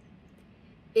handsome.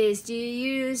 Do you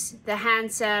use the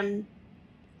handsome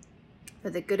for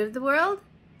the good of the world,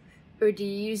 or do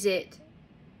you use it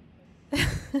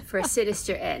for a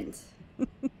sinister end?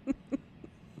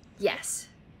 Yes,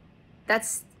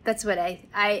 that's what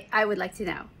I would like to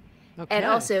know. Okay. And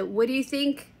also, what do you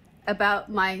think about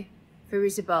my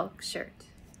Fairuza Balk shirt?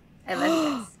 I love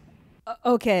you guys.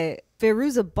 Okay,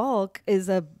 Fairuza Balk is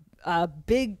a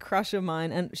big crush of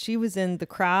mine, and she was in The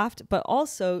Craft, but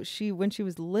also when she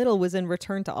was little, was in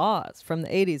Return to Oz from the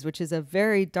 80s, which is a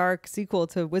very dark sequel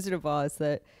to Wizard of Oz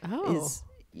that is,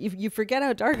 you forget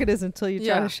how dark it is until you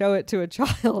try to show it to a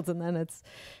child, and then it's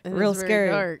real scary.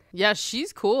 Dark. Yeah,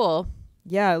 she's cool.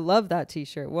 Yeah, I love that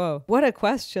t-shirt. Whoa. What a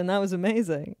question. That was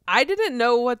amazing. I didn't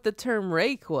know what the term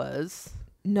rake was.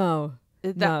 No.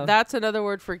 That's another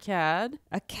word for cad?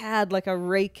 A cad, like a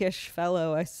rakish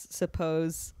fellow, I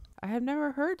suppose. I have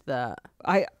never heard that.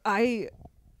 I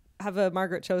have a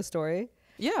Margaret Cho story.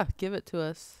 Yeah, give it to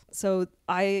us. So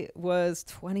I was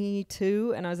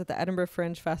 22 and I was at the Edinburgh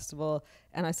Fringe Festival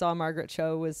and I saw Margaret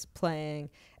Cho was playing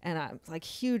and I'm like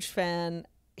huge fan,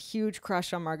 huge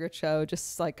crush on Margaret Cho.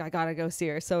 Just like, I gotta go see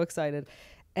her. So excited.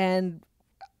 And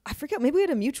I forget, maybe we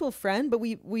had a mutual friend, but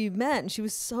we met and she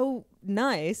was so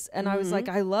nice. And I was like,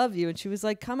 I love you. And she was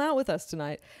like, come out with us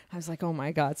tonight. I was like, oh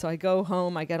my God. So I go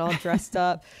home, I get all dressed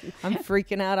up. I'm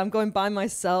freaking out. I'm going by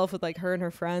myself with like her and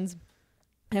her friends.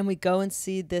 And we go and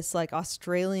see this like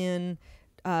Australian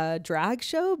drag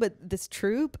show, but this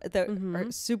troupe that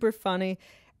are super funny.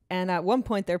 And at one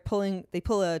point they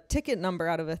pull a ticket number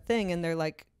out of a thing, and they're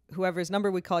like, whoever's number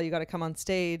we call, you got to come on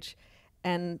stage.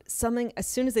 And something, as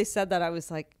soon as they said that, I was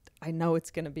like, I know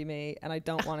it's going to be me, and I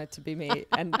don't want it to be me.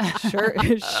 And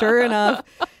sure enough,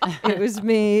 it was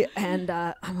me. And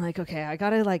I'm like, okay, I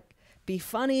got to like be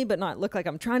funny, but not look like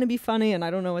I'm trying to be funny. And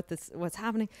I don't know what's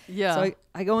happening. Yeah. So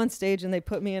I go on stage, and they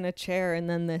put me in a chair, and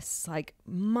then this like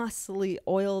muscly,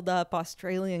 oiled up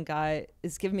Australian guy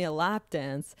is giving me a lap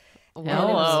dance.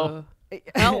 Hello.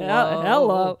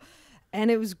 Hello. And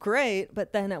it was great.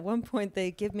 But then at one point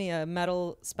they give me a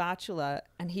metal spatula,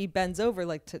 and he bends over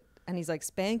and he's like,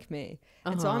 spank me.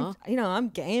 And so I'm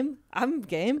game.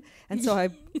 And so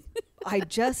I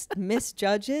just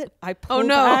misjudge it. I pull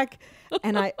back,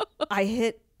 and I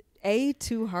hit A,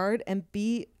 too hard, and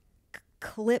B,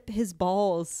 clip his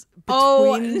balls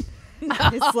between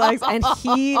his legs, and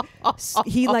he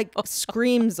like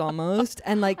screams almost,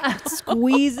 and like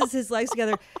squeezes his legs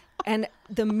together, and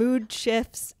the mood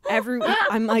shifts.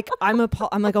 I'm like,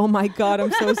 oh my God,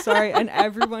 I'm so sorry. And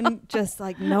everyone just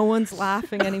like, no one's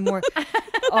laughing anymore.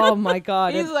 Oh my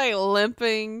God. He's like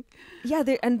limping. Yeah,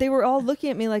 they were all looking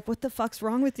at me like, what the fuck's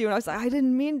wrong with you? And I was like, I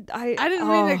didn't mean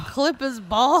to clip his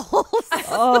balls.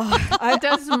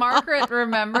 Does Margaret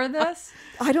remember this?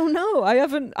 I don't know. I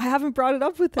haven't brought it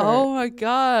up with her. Oh my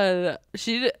God.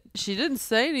 She didn't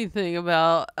say anything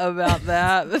about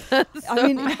that. I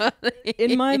mean,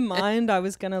 in my mind, I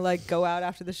was going to like go out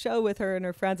after the show with her and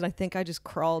her friends. And I think I just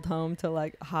crawled home to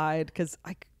like hide because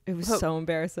it was so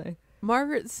embarrassing.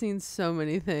 Margaret's seen so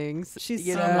many things. She's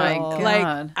oh my God.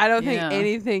 Like, I don't think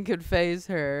anything could faze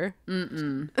her.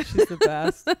 She's the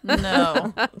best.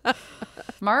 No.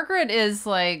 Margaret is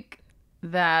like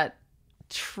that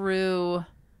true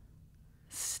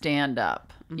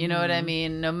stand-up. You know what I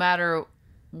mean? No matter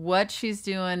what she's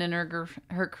doing in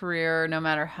her career, no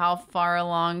matter how far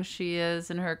along she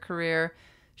is in her career,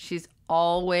 she's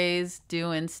always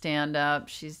doing stand-up.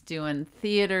 She's doing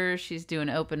theater. She's doing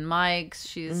open mics.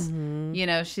 She's,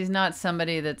 she's not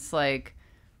somebody that's like,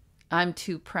 I'm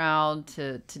too proud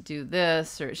to do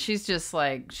this, or she's just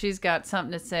like, she's got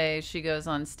something to say. She goes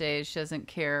on stage. She doesn't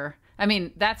care. I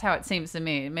mean, that's how it seems to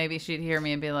me. Maybe she'd hear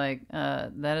me and be like,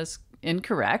 that is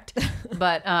incorrect.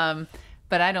 But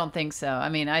I don't think so. I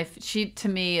mean, she to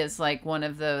me is like one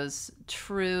of those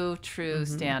true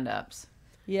stand-ups.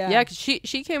 Yeah, because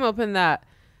she came up in that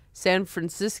San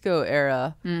Francisco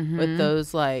era with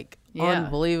those like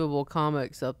unbelievable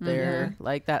comics up there.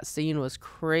 Like that scene was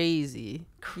crazy.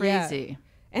 Yeah.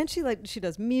 And she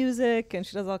does music, and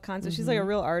she does all kinds of. She's like a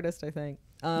real artist, I think.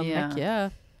 Heck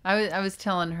yeah. I was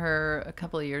telling her a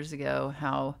couple of years ago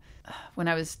how when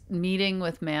I was meeting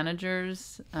with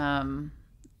managers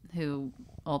who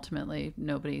ultimately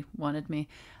nobody wanted me.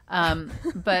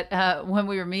 But when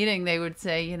we were meeting, they would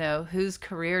say, whose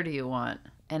career do you want?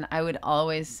 And I would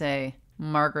always say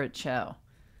Margaret Cho.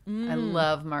 I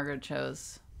love Margaret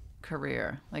Cho's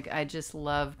career. Like, I just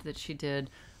loved that she did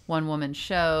one-woman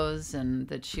shows, and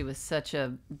that she was such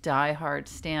a diehard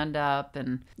stand-up.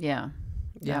 And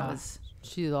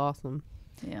she's awesome.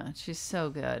 Yeah, she's so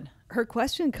good. Her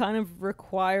question kind of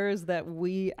requires that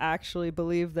we actually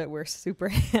believe that we're super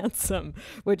handsome,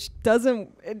 which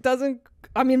doesn't,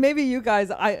 I mean, maybe you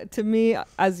guys, to me,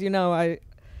 as you know,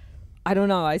 I don't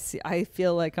know. I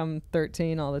feel like I'm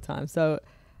 13 all the time. So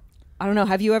I don't know.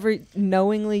 Have you ever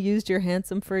knowingly used your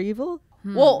handsome for evil?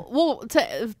 Well,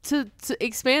 to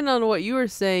expand on what you were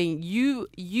saying,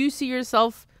 you see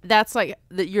yourself, that's like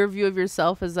your view of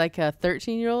yourself as like a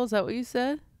 13-year-old. Is that what you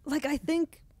said? Like, I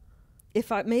think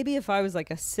if I was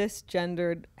like a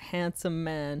cisgendered handsome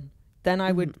man, then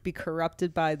I would be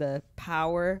corrupted by the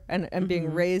power and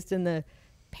being raised in the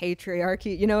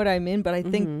patriarchy. You know what I mean? But I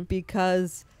think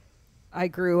because I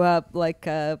grew up like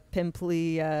a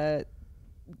pimply,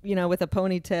 with a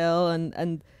ponytail,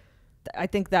 and I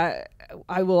think that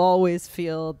I will always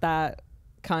feel that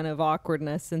kind of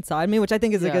awkwardness inside me, which I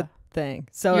think is a good thing.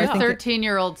 So your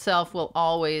 13-year-old self will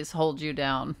always hold you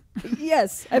down.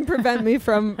 Yes, and prevent me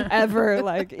from ever,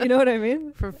 like, you know what I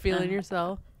mean? From feeling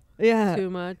yourself too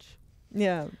much.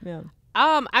 Yeah.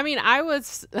 I mean,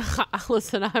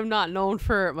 listen, I'm not known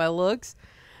for my looks.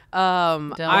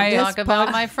 Don't talk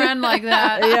about my friend like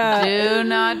that. Do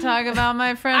not talk about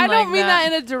my friend like that. I don't mean that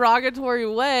in a derogatory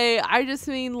way. I just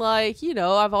mean, like,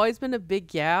 I've always been a big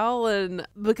gal, and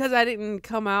because I didn't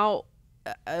come out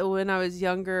when I was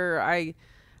younger, I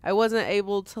wasn't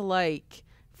able to like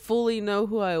fully know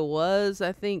who I was.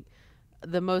 I think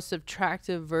the most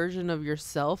attractive version of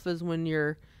yourself is when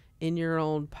you're in your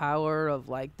own power of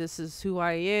like, this is who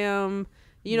I am.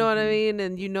 You know what I mean?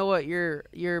 And you know what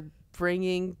you're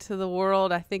bringing to the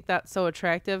world. I think that's so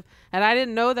attractive. And I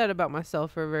didn't know that about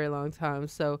myself for a very long time.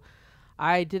 So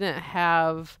I didn't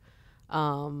have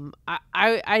I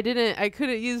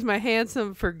couldn't use my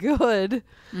handsome for good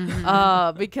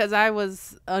because I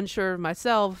was unsure of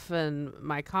myself and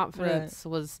my confidence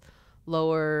was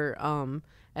lower, and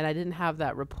I didn't have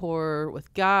that rapport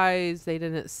with guys. They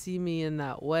didn't see me in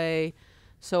that way.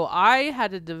 So I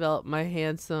had to develop my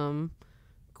handsome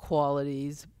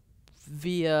qualities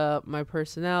via my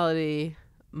personality,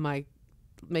 my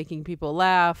making people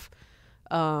laugh,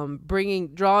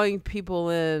 drawing people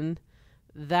in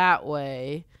that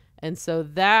way. And so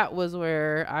that was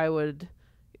where I would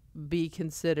be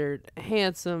considered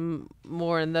handsome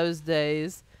more in those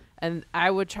days, and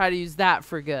I would try to use that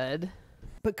for good.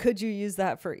 But could you use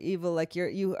that for evil? Like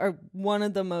you are one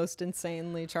of the most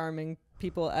insanely charming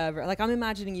people ever. Like I'm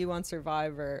imagining you on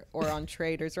Survivor or on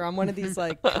Traitors or on one of these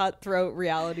like cutthroat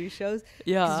reality shows.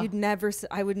 Yeah. Because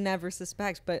I would never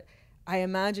suspect, but I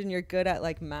imagine you're good at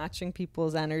like matching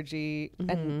people's energy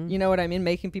and you know what I mean?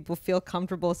 Making people feel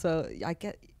comfortable. So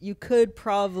you could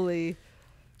probably.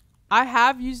 I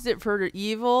have used it for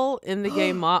evil in the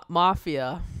game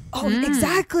Mafia. Oh,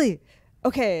 exactly.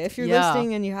 Okay, if you're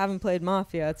listening and you haven't played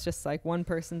Mafia, it's just like one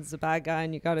person's a bad guy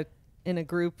and you got to, in a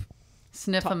group,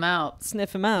 sniff him out.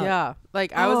 Yeah,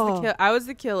 like I was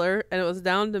the killer, and it was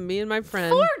down to me and my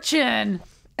friend Fortune.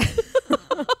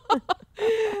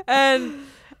 and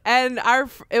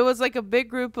it was like a big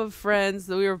group of friends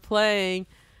that we were playing,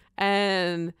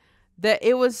 and that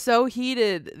it was so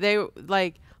heated. They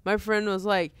like. My friend was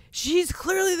like, she's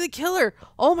clearly the killer.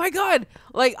 Oh my God.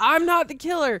 Like, I'm not the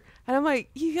killer. And I'm like,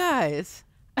 you guys,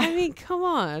 I mean, come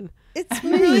on. It's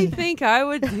me. You really think I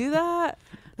would do that?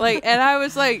 Like, and I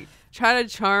was like trying to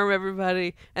charm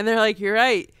everybody. And they're like, you're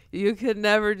right. You could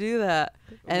never do that.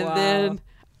 And then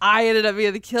I ended up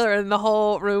being the killer, and the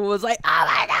whole room was like, oh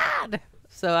my God.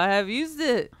 So I have used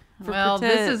it.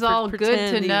 This is all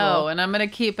good to know, and I'm going to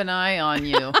keep an eye on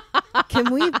you.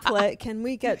 Can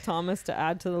we get Thomas to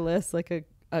add to the list like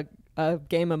a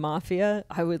game of Mafia?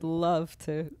 I would love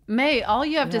to. Mae, all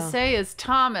you have to say is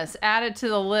Thomas, add it to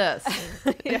the list.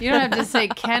 You don't have to say,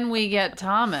 can we get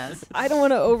Thomas? I don't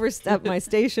want to overstep my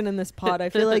station in this pod. I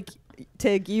feel like,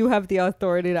 Tig, you have the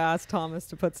authority to ask Thomas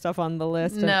to put stuff on the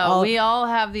list. No, we all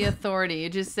have the authority. You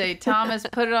just say, Thomas,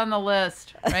 put it on the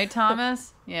list. Right,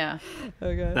 Thomas? Yeah.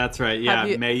 Okay. That's right.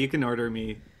 Yeah, Mae, you can order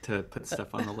me to put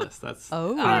stuff on the list. That's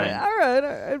all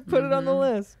right. Put it on the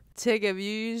list. Tig, have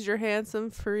you used your handsome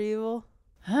for evil?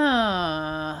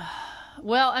 Well,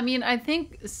 I mean, I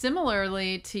think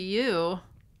similarly to you,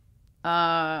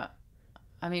 I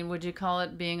mean, would you call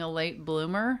it being a late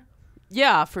bloomer?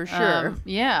 Yeah, for sure.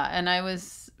 Yeah, and I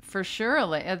was for sure a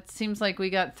late. It seems like we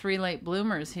got 3 late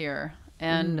bloomers here,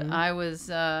 and I was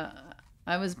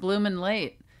blooming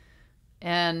late,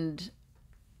 and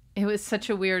it was such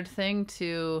a weird thing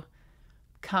to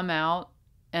come out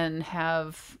and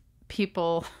have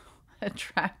people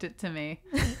attracted to me.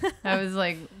 I was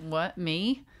like, what,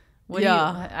 me? What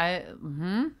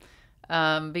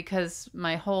because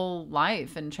my whole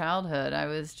life and childhood, I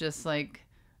was just like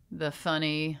the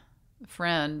funny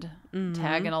friend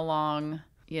tagging along,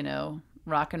 you know,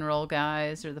 rock and roll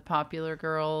guys or the popular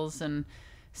girls. And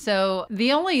so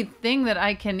the only thing that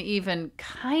I can even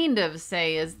kind of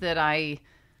say is that I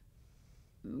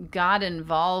got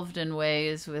involved in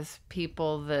ways with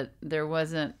people that there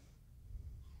wasn't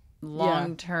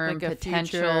long-term like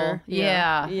potential.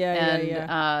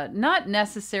 Not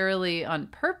necessarily on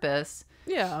purpose.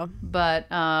 Yeah. But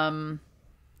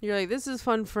you're like, this is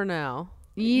fun for now.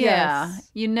 Yeah. Yes.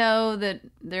 You know that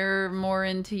they're more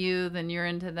into you than you're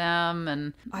into them.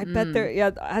 And I bet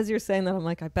as you're saying that, I'm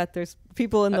like, I bet there's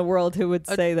people in the world who would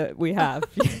say that we have.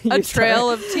 A trail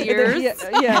of tears.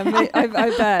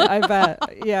 I bet.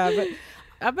 Yeah, but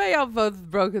I bet y'all both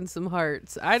broken some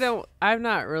hearts. I've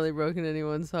not really broken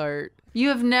anyone's heart. You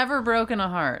have never broken a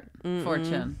heart,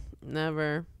 Fortune.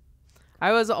 Never.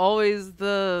 I was always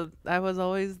the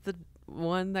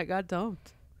one that got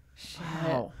dumped.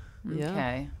 Wow.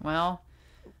 Okay. Well,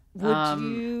 would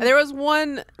you? There was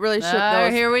one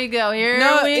relationship. Here we go. Here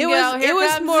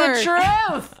comes more the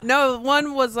truth. No,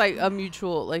 one was like a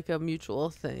mutual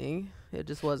thing. It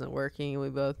just wasn't working, and we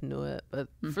both knew it. But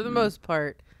for the most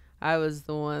part, I was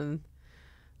the one.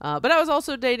 But I was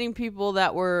also dating people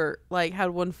that were like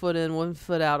had 1 foot in, 1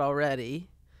 foot out already.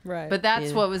 Right. But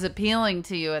that's what was appealing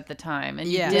to you at the time,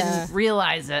 and you didn't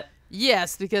realize it.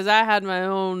 Yes, because I had my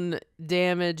own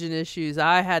damage and issues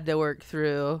I had to work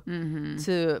through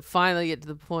to finally get to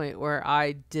the point where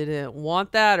I didn't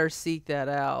want that or seek that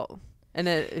out. And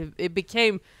it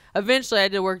became, eventually I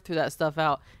had to work through that stuff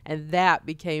out, and that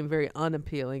became very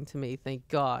unappealing to me, thank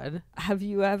God. Have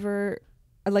you ever,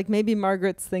 like maybe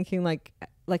Margaret's thinking like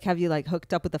have you like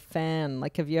hooked up with a fan?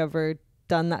 Like have you ever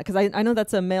done that? Because I know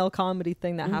that's a male comedy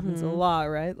thing that happens a lot,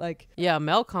 right? Like yeah,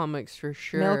 male comics for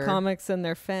sure. Male comics and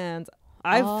their fans.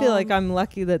 I feel like I'm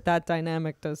lucky that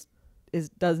dynamic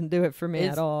doesn't do it for me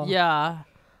at all. Yeah,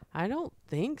 I don't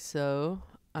think so.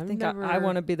 I think I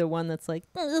want to be the one that's like.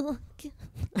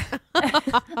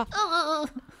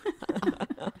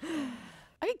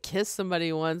 I kissed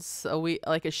somebody once a week,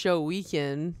 like a show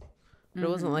weekend, but it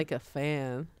wasn't like a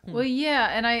fan. Well, yeah,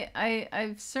 and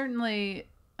I've certainly,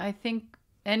 I think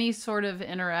any sort of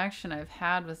interaction I've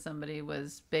had with somebody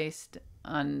was based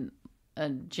on a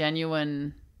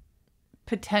genuine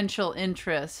potential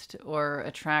interest or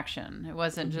attraction. It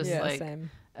wasn't just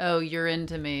same. Oh, you're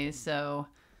into me, so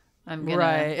I'm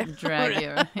gonna drag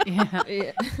you. Yeah.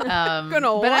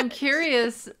 But I'm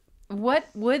curious, what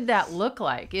would that look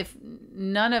like if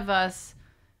none of us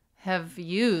have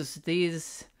used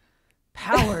these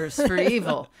powers for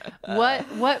evil?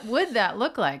 What would that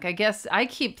look like? I guess I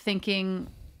keep thinking,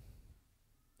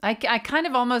 I kind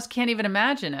of almost can't even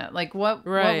imagine it. Like what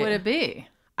would it be?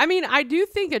 I mean, I do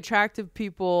think attractive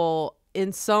people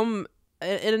in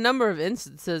a number of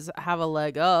instances have a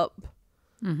leg up.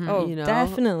 Mm-hmm. Oh,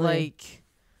 definitely. Like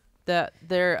that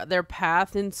their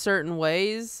path in certain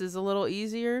ways is a little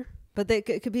easier. But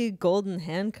it could be golden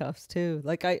handcuffs too.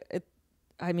 Like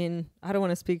I mean, I don't want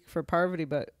to speak for Parvati,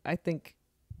 but I think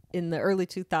in the early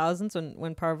 2000s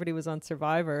when Parvati was on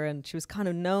Survivor, and she was kind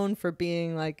of known for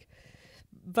being like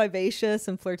vivacious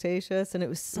and flirtatious, and it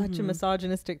was such a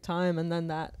misogynistic time, and then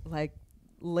that like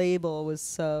label was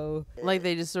so like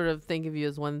they just sort of think of you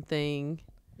as one thing.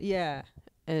 Yeah.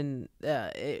 And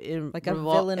like a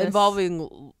villainous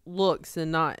involving looks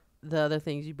and not the other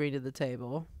things you bring to the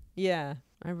table. Yeah.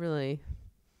 I really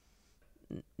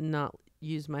not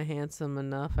use my handsome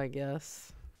enough, I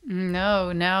guess.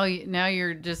 No, now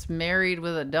you're just married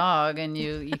with a dog, and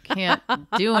you can't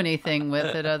do anything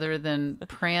with it other than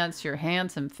prance your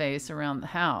handsome face around the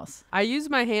house. I use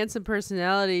my handsome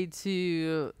personality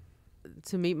to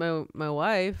meet my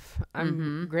wife.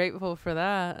 I'm grateful for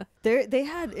that. They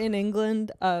had in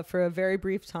England for a very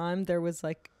brief time, there was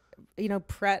like,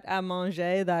 Pret a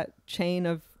Manger, that chain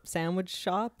of sandwich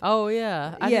shop. Oh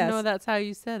yeah, I didn't know that's how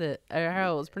you said it or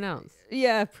how it was pronounced.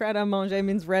 Yeah, Pret a Manger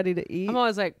means ready to eat. I'm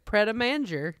always like Pret a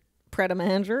Manger. Pret a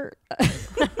Manger,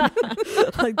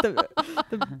 like the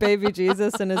baby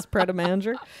Jesus and his Pret a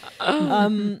Manger.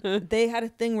 They had a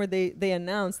thing where they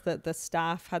announced that the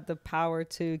staff had the power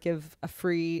to give a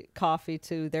free coffee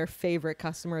to their favorite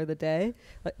customer of the day,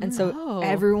 and so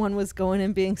everyone was going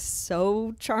and being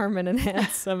so charming and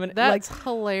handsome, and that's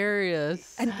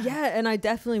hilarious. And I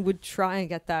definitely would try and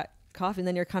get that coffee, and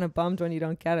then you're kind of bummed when you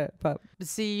don't get it. But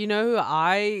see, you know who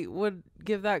I would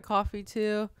give that coffee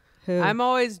to? Who? I'm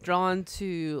always drawn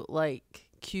to like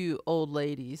cute old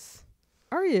ladies.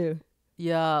 Are you?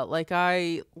 Yeah, like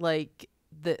I like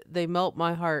they melt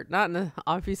my heart. Not in an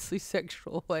obviously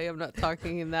sexual way. I'm not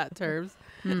talking in that terms.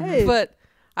 Hey. But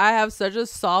I have such a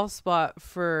soft spot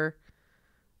for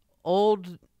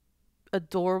old,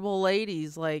 adorable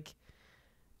ladies. Like,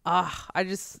 I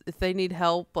just, if they need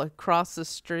help, like cross the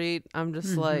street, I'm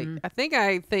just like, I think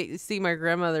I see my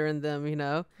grandmother in them,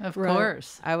 Of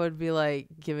course. I would be like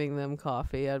giving them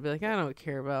coffee. I'd be like, I don't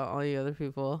care about all you other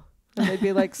people. And they'd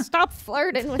be like, stop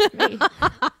flirting with me.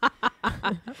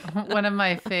 One of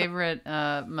my favorite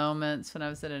moments when I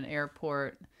was at an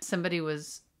airport, somebody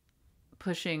was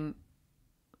pushing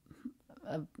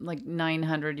a like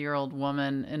 900-year-old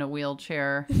woman in a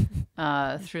wheelchair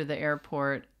through the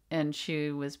airport. And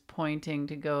she was pointing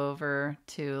to go over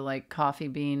to like coffee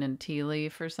bean and tea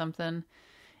leaf or something.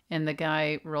 And the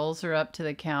guy rolls her up to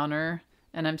the counter,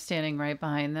 and I'm standing right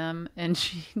behind them. And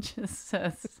she just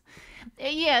says,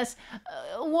 yes,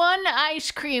 one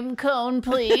ice cream cone,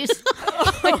 please.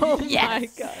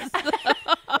 Yes. My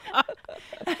God.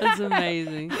 That's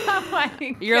amazing. Oh my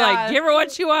God. You're like, give her what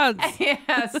she wants.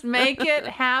 Yes, make it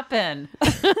happen.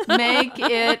 Make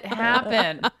it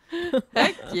happen.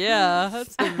 Heck yeah,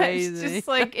 that's amazing. It's just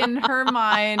like in her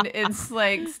mind, it's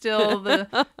like still the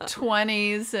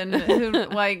 20s, and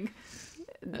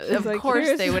of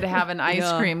course they would have an ice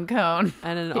cream cone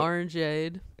and an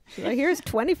orangeade. Like, here's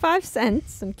 25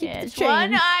 cents and keep the change.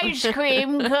 One ice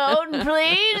cream cone,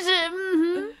 please.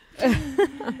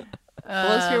 Well,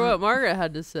 let's hear what Margaret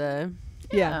had to say.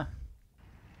 Yeah.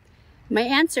 My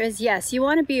answer is yes. You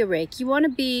want to be a rake. You want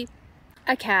to be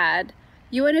a cad.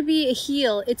 You want to be a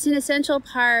heel. It's an essential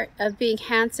part of being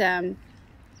handsome.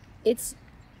 It's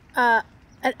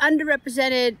an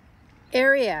underrepresented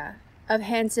area of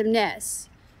handsomeness.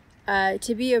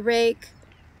 To be a rake,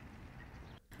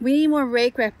 we need more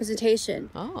rake representation.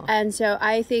 Oh. And so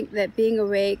I think that being a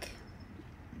rake,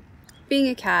 being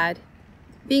a cad,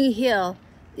 being a heel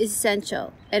is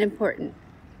essential and important.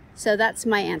 So that's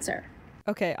my answer.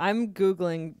 Okay, I'm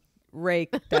Googling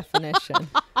rake definition.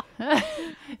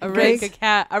 A rake, a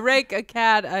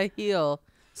cad, a heel.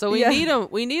 So we need them.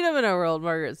 We need them in our world,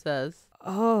 Margaret says.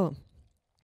 Oh,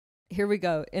 here we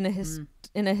go. In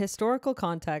a historical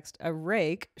context, a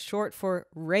rake, short for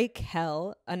rake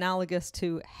hell, analogous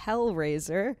to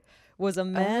hellraiser, was a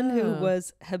man who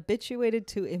was habituated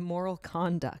to immoral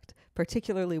conduct,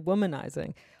 particularly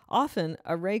womanizing. Often,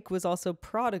 a rake was also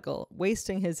prodigal,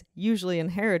 wasting his usually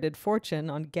inherited fortune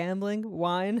on gambling,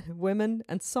 wine, women,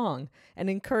 and song, and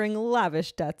incurring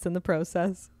lavish debts in the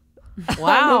process.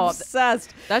 Wow, I'm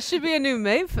obsessed. That should be a new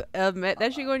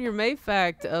that should go in your May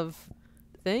fact of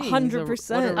things.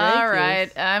 100%. All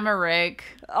right, I'm a rake.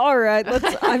 All right,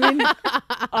 let's. I mean,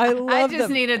 I love. I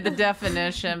just needed the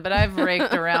definition, but I've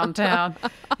raked around town.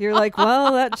 You're like,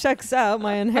 well, that checks out.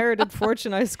 My inherited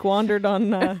fortune I squandered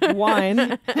on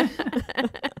wine.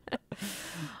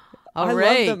 I love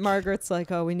that Margaret's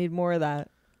like, oh, we need more of that.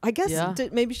 I guess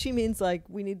maybe she means like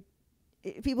we need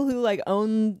people who like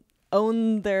own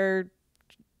their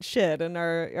shit and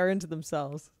are into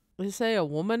themselves. You say a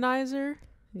womanizer?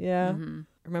 Yeah. Mm-hmm.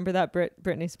 Remember that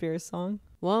Britney Spears song?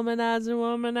 Womanizer,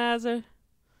 womanizer.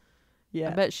 Yeah.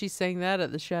 I bet she sang that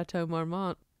at the Chateau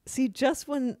Marmont. See, just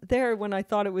when I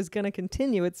thought it was going to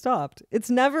continue, it stopped. It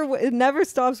never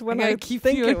stops when I keep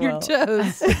think you it on your will.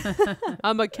 toes.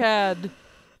 I'm a cad.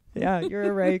 Yeah, you're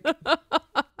a rake.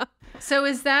 So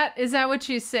is that what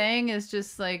she's saying? Is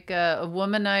just like a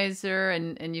womanizer,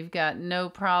 and you've got no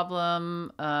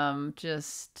problem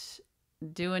just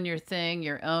doing your thing.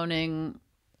 You're owning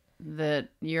that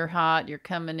you're hot. You're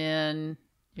coming in.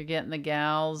 You're getting the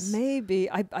gals. Maybe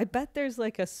I bet there's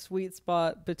like a sweet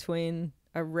spot between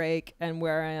a rake and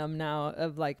where I am now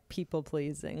of like people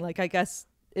pleasing. Like I guess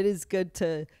it is good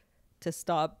to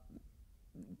stop,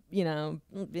 you know,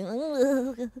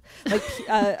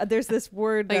 like there's this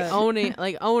word like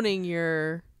owning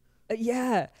your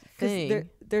thing.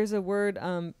 There's a word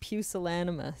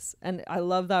pusillanimous, and I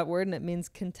love that word, and it means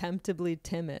contemptibly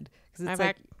timid, because it's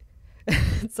like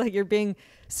it's like you're being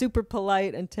super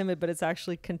polite and timid, but it's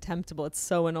actually contemptible. It's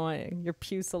so annoying. You're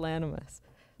pusillanimous.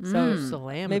 So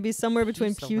maybe somewhere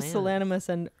between pusillanimous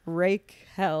and rake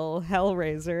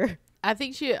hellraiser. I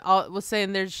think she was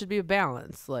saying there should be a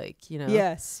balance, like, you know.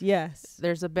 Yes.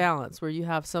 There's a balance where you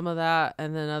have some of that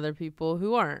and then other people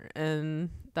who aren't. And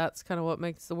that's kind of what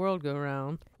makes the world go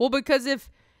round. Well, because if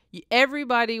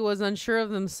everybody was unsure of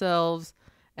themselves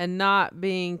and not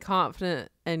being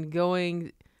confident and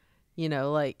going, you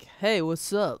know, like, hey,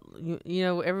 what's up? You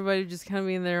know, everybody just kind of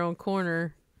be in their own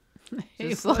corner. Hey,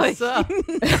 just what's like, up?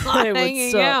 not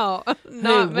hanging out.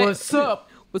 Not hey, what's up?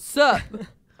 What's up?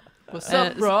 What's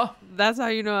up, bro? That's how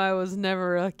you know I was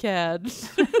never a cad.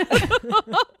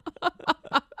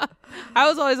 I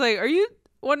was always like, are you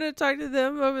wanting to talk to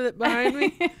them over behind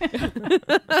me?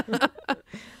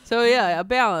 So yeah, a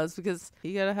balance, because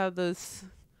you got to have those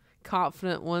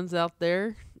confident ones out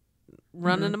there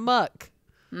running amok.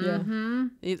 Mm-hmm.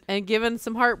 And giving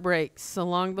some heartbreaks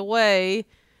along the way.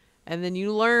 And then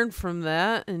you learn from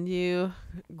that and you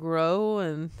grow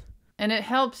and it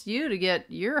helps you to get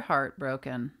your heart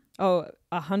broken. Oh,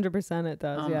 100% it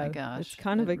does. Oh yeah. my gosh. It's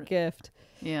kind of a gift.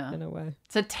 Yeah. In a way.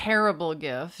 It's a terrible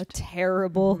gift. A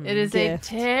terrible It is gift. a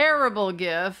terrible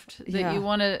gift that you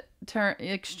want to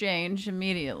exchange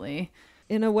immediately.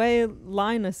 In a way,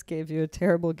 Linus gave you a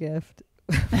terrible gift.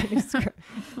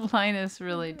 Linus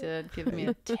really did give me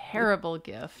a terrible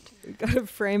gift. You gotta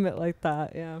frame it like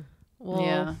that, yeah. Well,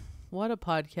 yeah. What a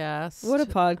podcast. What a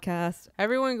podcast.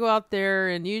 Everyone go out there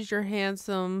and use your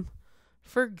handsome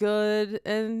for good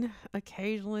and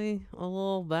occasionally a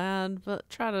little bad, but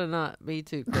try to not be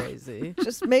too crazy.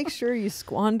 Just make sure you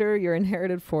squander your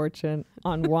inherited fortune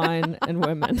on wine and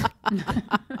women.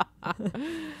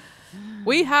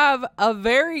 We have a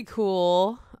very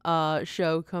cool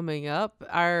show coming up.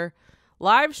 Our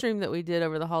live stream that we did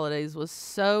over the holidays was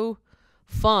so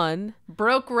fun.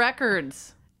 Broke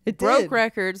records. It broke did.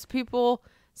 records. People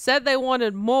said they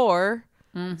wanted more,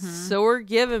 so we're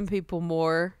giving people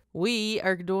more. We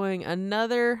are doing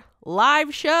another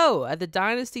live show at the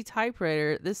Dynasty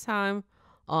Typewriter, this time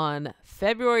on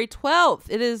February 12th.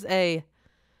 It is a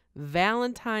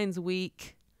Valentine's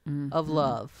week of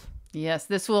love. Yes,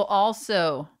 this will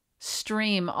also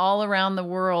stream all around the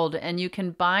world, and you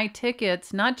can buy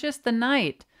tickets, not just the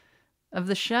night of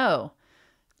the show.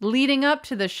 leading up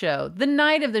to the show, the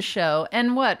night of the show,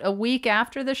 and a week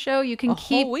after the show, you can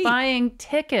keep buying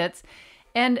tickets.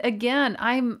 And again,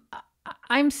 I'm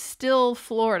still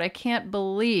floored. I can't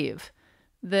believe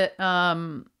that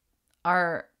our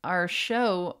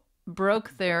show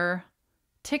broke their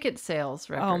ticket sales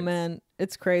records. Oh man,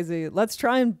 it's crazy. Let's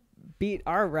try and beat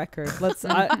our record.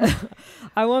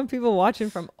 I want people watching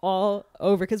from all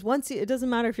over, because it doesn't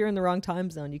matter if you're in the wrong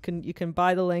time zone. You can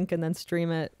buy the link and then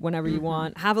stream it whenever you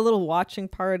want. Have a little watching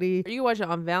party. You can watch it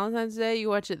on Valentine's Day. You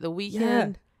watch it the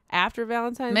weekend after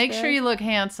Valentine's Day. Make sure you look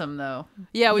handsome though.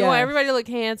 Yeah, we want everybody to look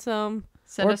handsome.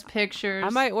 Send us pictures. I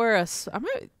might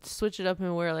switch it up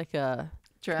and wear like a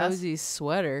cozy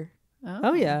sweater.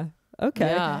 Oh yeah. Okay.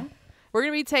 Yeah. We're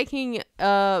going to be taking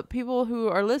people who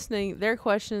are listening, their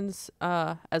questions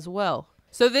as well.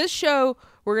 So this show,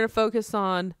 we're going to focus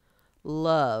on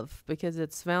love because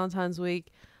it's Valentine's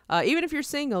week. Even if you're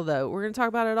single, though, we're going to talk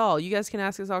about it all. You guys can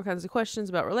ask us all kinds of questions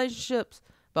about relationships,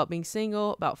 about being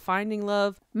single, about finding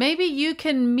love. Maybe you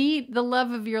can meet the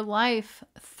love of your life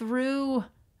through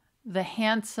the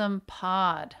Handsome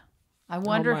Pod. I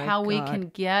wonder how we can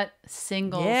get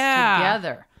singles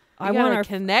together. I want to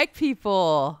connect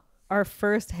people. Our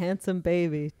first handsome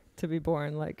baby to be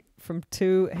born, like from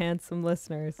 2 handsome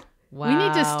listeners. Wow. We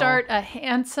need to start a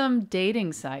handsome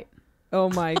dating site. Oh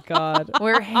my God.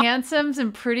 Where handsomes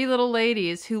and pretty little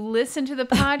ladies who listen to the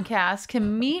podcast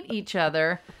can meet each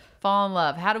other, fall in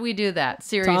love. How do we do that?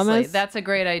 Seriously, Thomas? That's a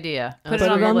great idea. Put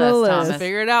it on the list, Thomas.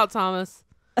 Figure it out, Thomas.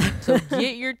 So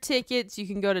get your tickets. You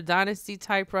can go to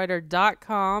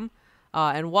dynastytypewriter.com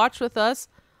and watch with us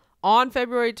on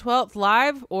February 12th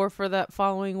live or for that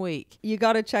following week. You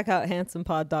got to check out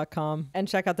handsomepod.com and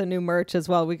check out the new merch as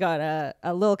well. We got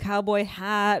a little cowboy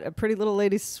hat, a pretty little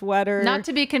lady sweater. Not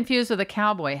to be confused with a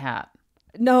cowboy hat.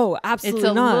 No, absolutely not.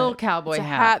 It's not. a little cowboy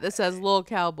hat. Hat that says little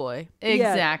cowboy.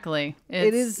 Exactly. Yeah,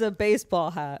 it is a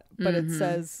baseball hat, but it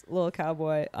says little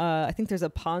cowboy. I think there's a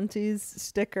Ponte's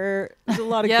sticker. There's a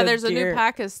lot of good there's gear. a new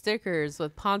pack of stickers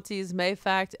with Ponte's,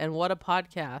 Mayfact, and What a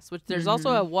Podcast, which there's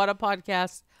also a What a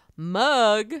Podcast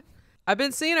mug. I've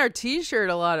been seeing our t-shirt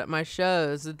a lot at my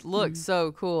shows. It looks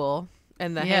so cool.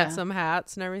 And the handsome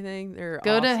hats and everything. They're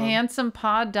Go awesome. to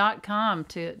handsomepod.com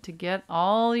to get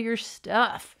all your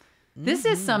stuff. This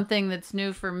is something that's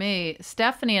new for me.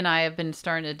 Stephanie and I have been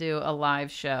starting to do a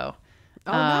live show.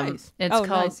 Oh, nice. It's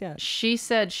called She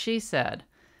Said, She Said.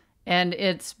 And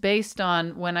it's based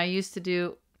on when I used to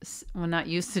do, not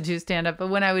used to do stand-up, but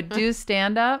when I would do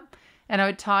stand-up and I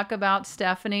would talk about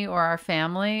Stephanie or our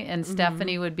family, and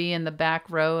Stephanie would be in the back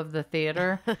row of the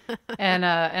theater. and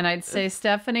I'd say,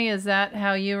 Stephanie, is that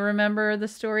how you remember the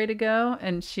story to go?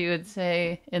 And she would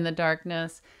say in the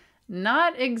darkness,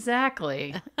 not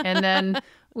exactly. And then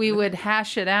we would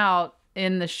hash it out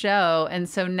in the show. And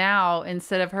so now,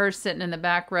 instead of her sitting in the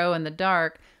back row in the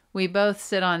dark, we both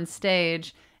sit on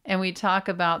stage and we talk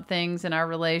about things in our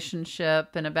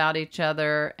relationship and about each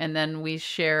other. And then we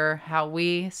share how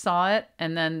we saw it.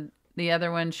 And then the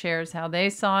other one shares how they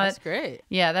saw it. That's great.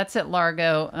 Yeah, that's at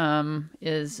Largo.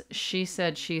 Is She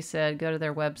Said, She Said. Go to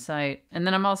their website. And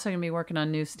then I'm also going to be working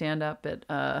on new stand-up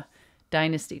at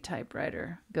Dynasty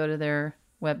Typewriter. Go to their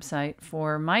website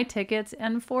for my tickets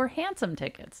and for handsome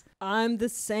tickets. I'm the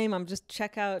same. I'm just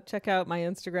check out my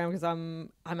Instagram because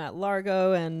I'm at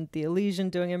Largo and the Elysian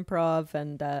doing improv,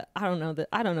 and I don't know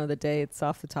the dates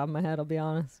off the top of my head, I'll be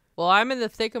honest. Well, I'm in the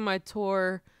thick of my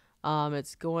tour.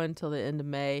 It's going till the end of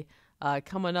May.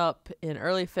 Coming up in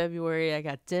early February, I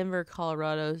got Denver,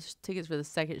 Colorado, tickets for the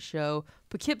second show,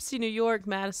 Poughkeepsie, New York,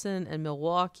 Madison, and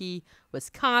Milwaukee,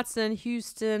 Wisconsin,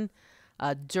 Houston,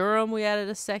 Durham, we added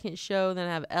a second show. Then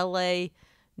I have LA,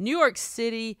 New York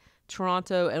City,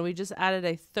 Toronto, and we just added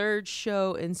a third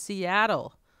show in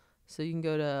Seattle. So you can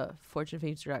go to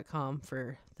fortunefeimster.com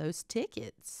for those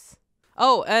tickets.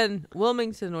 Oh, and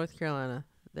Wilmington, North Carolina,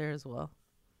 there as well.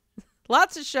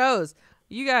 Lots of shows.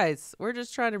 You guys, we're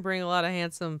just trying to bring a lot of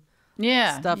handsome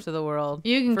stuff to the world.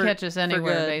 You can catch us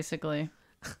anywhere, basically.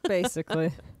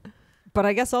 Basically. But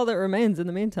I guess all that remains in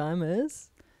the meantime is...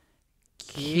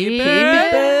 Keep it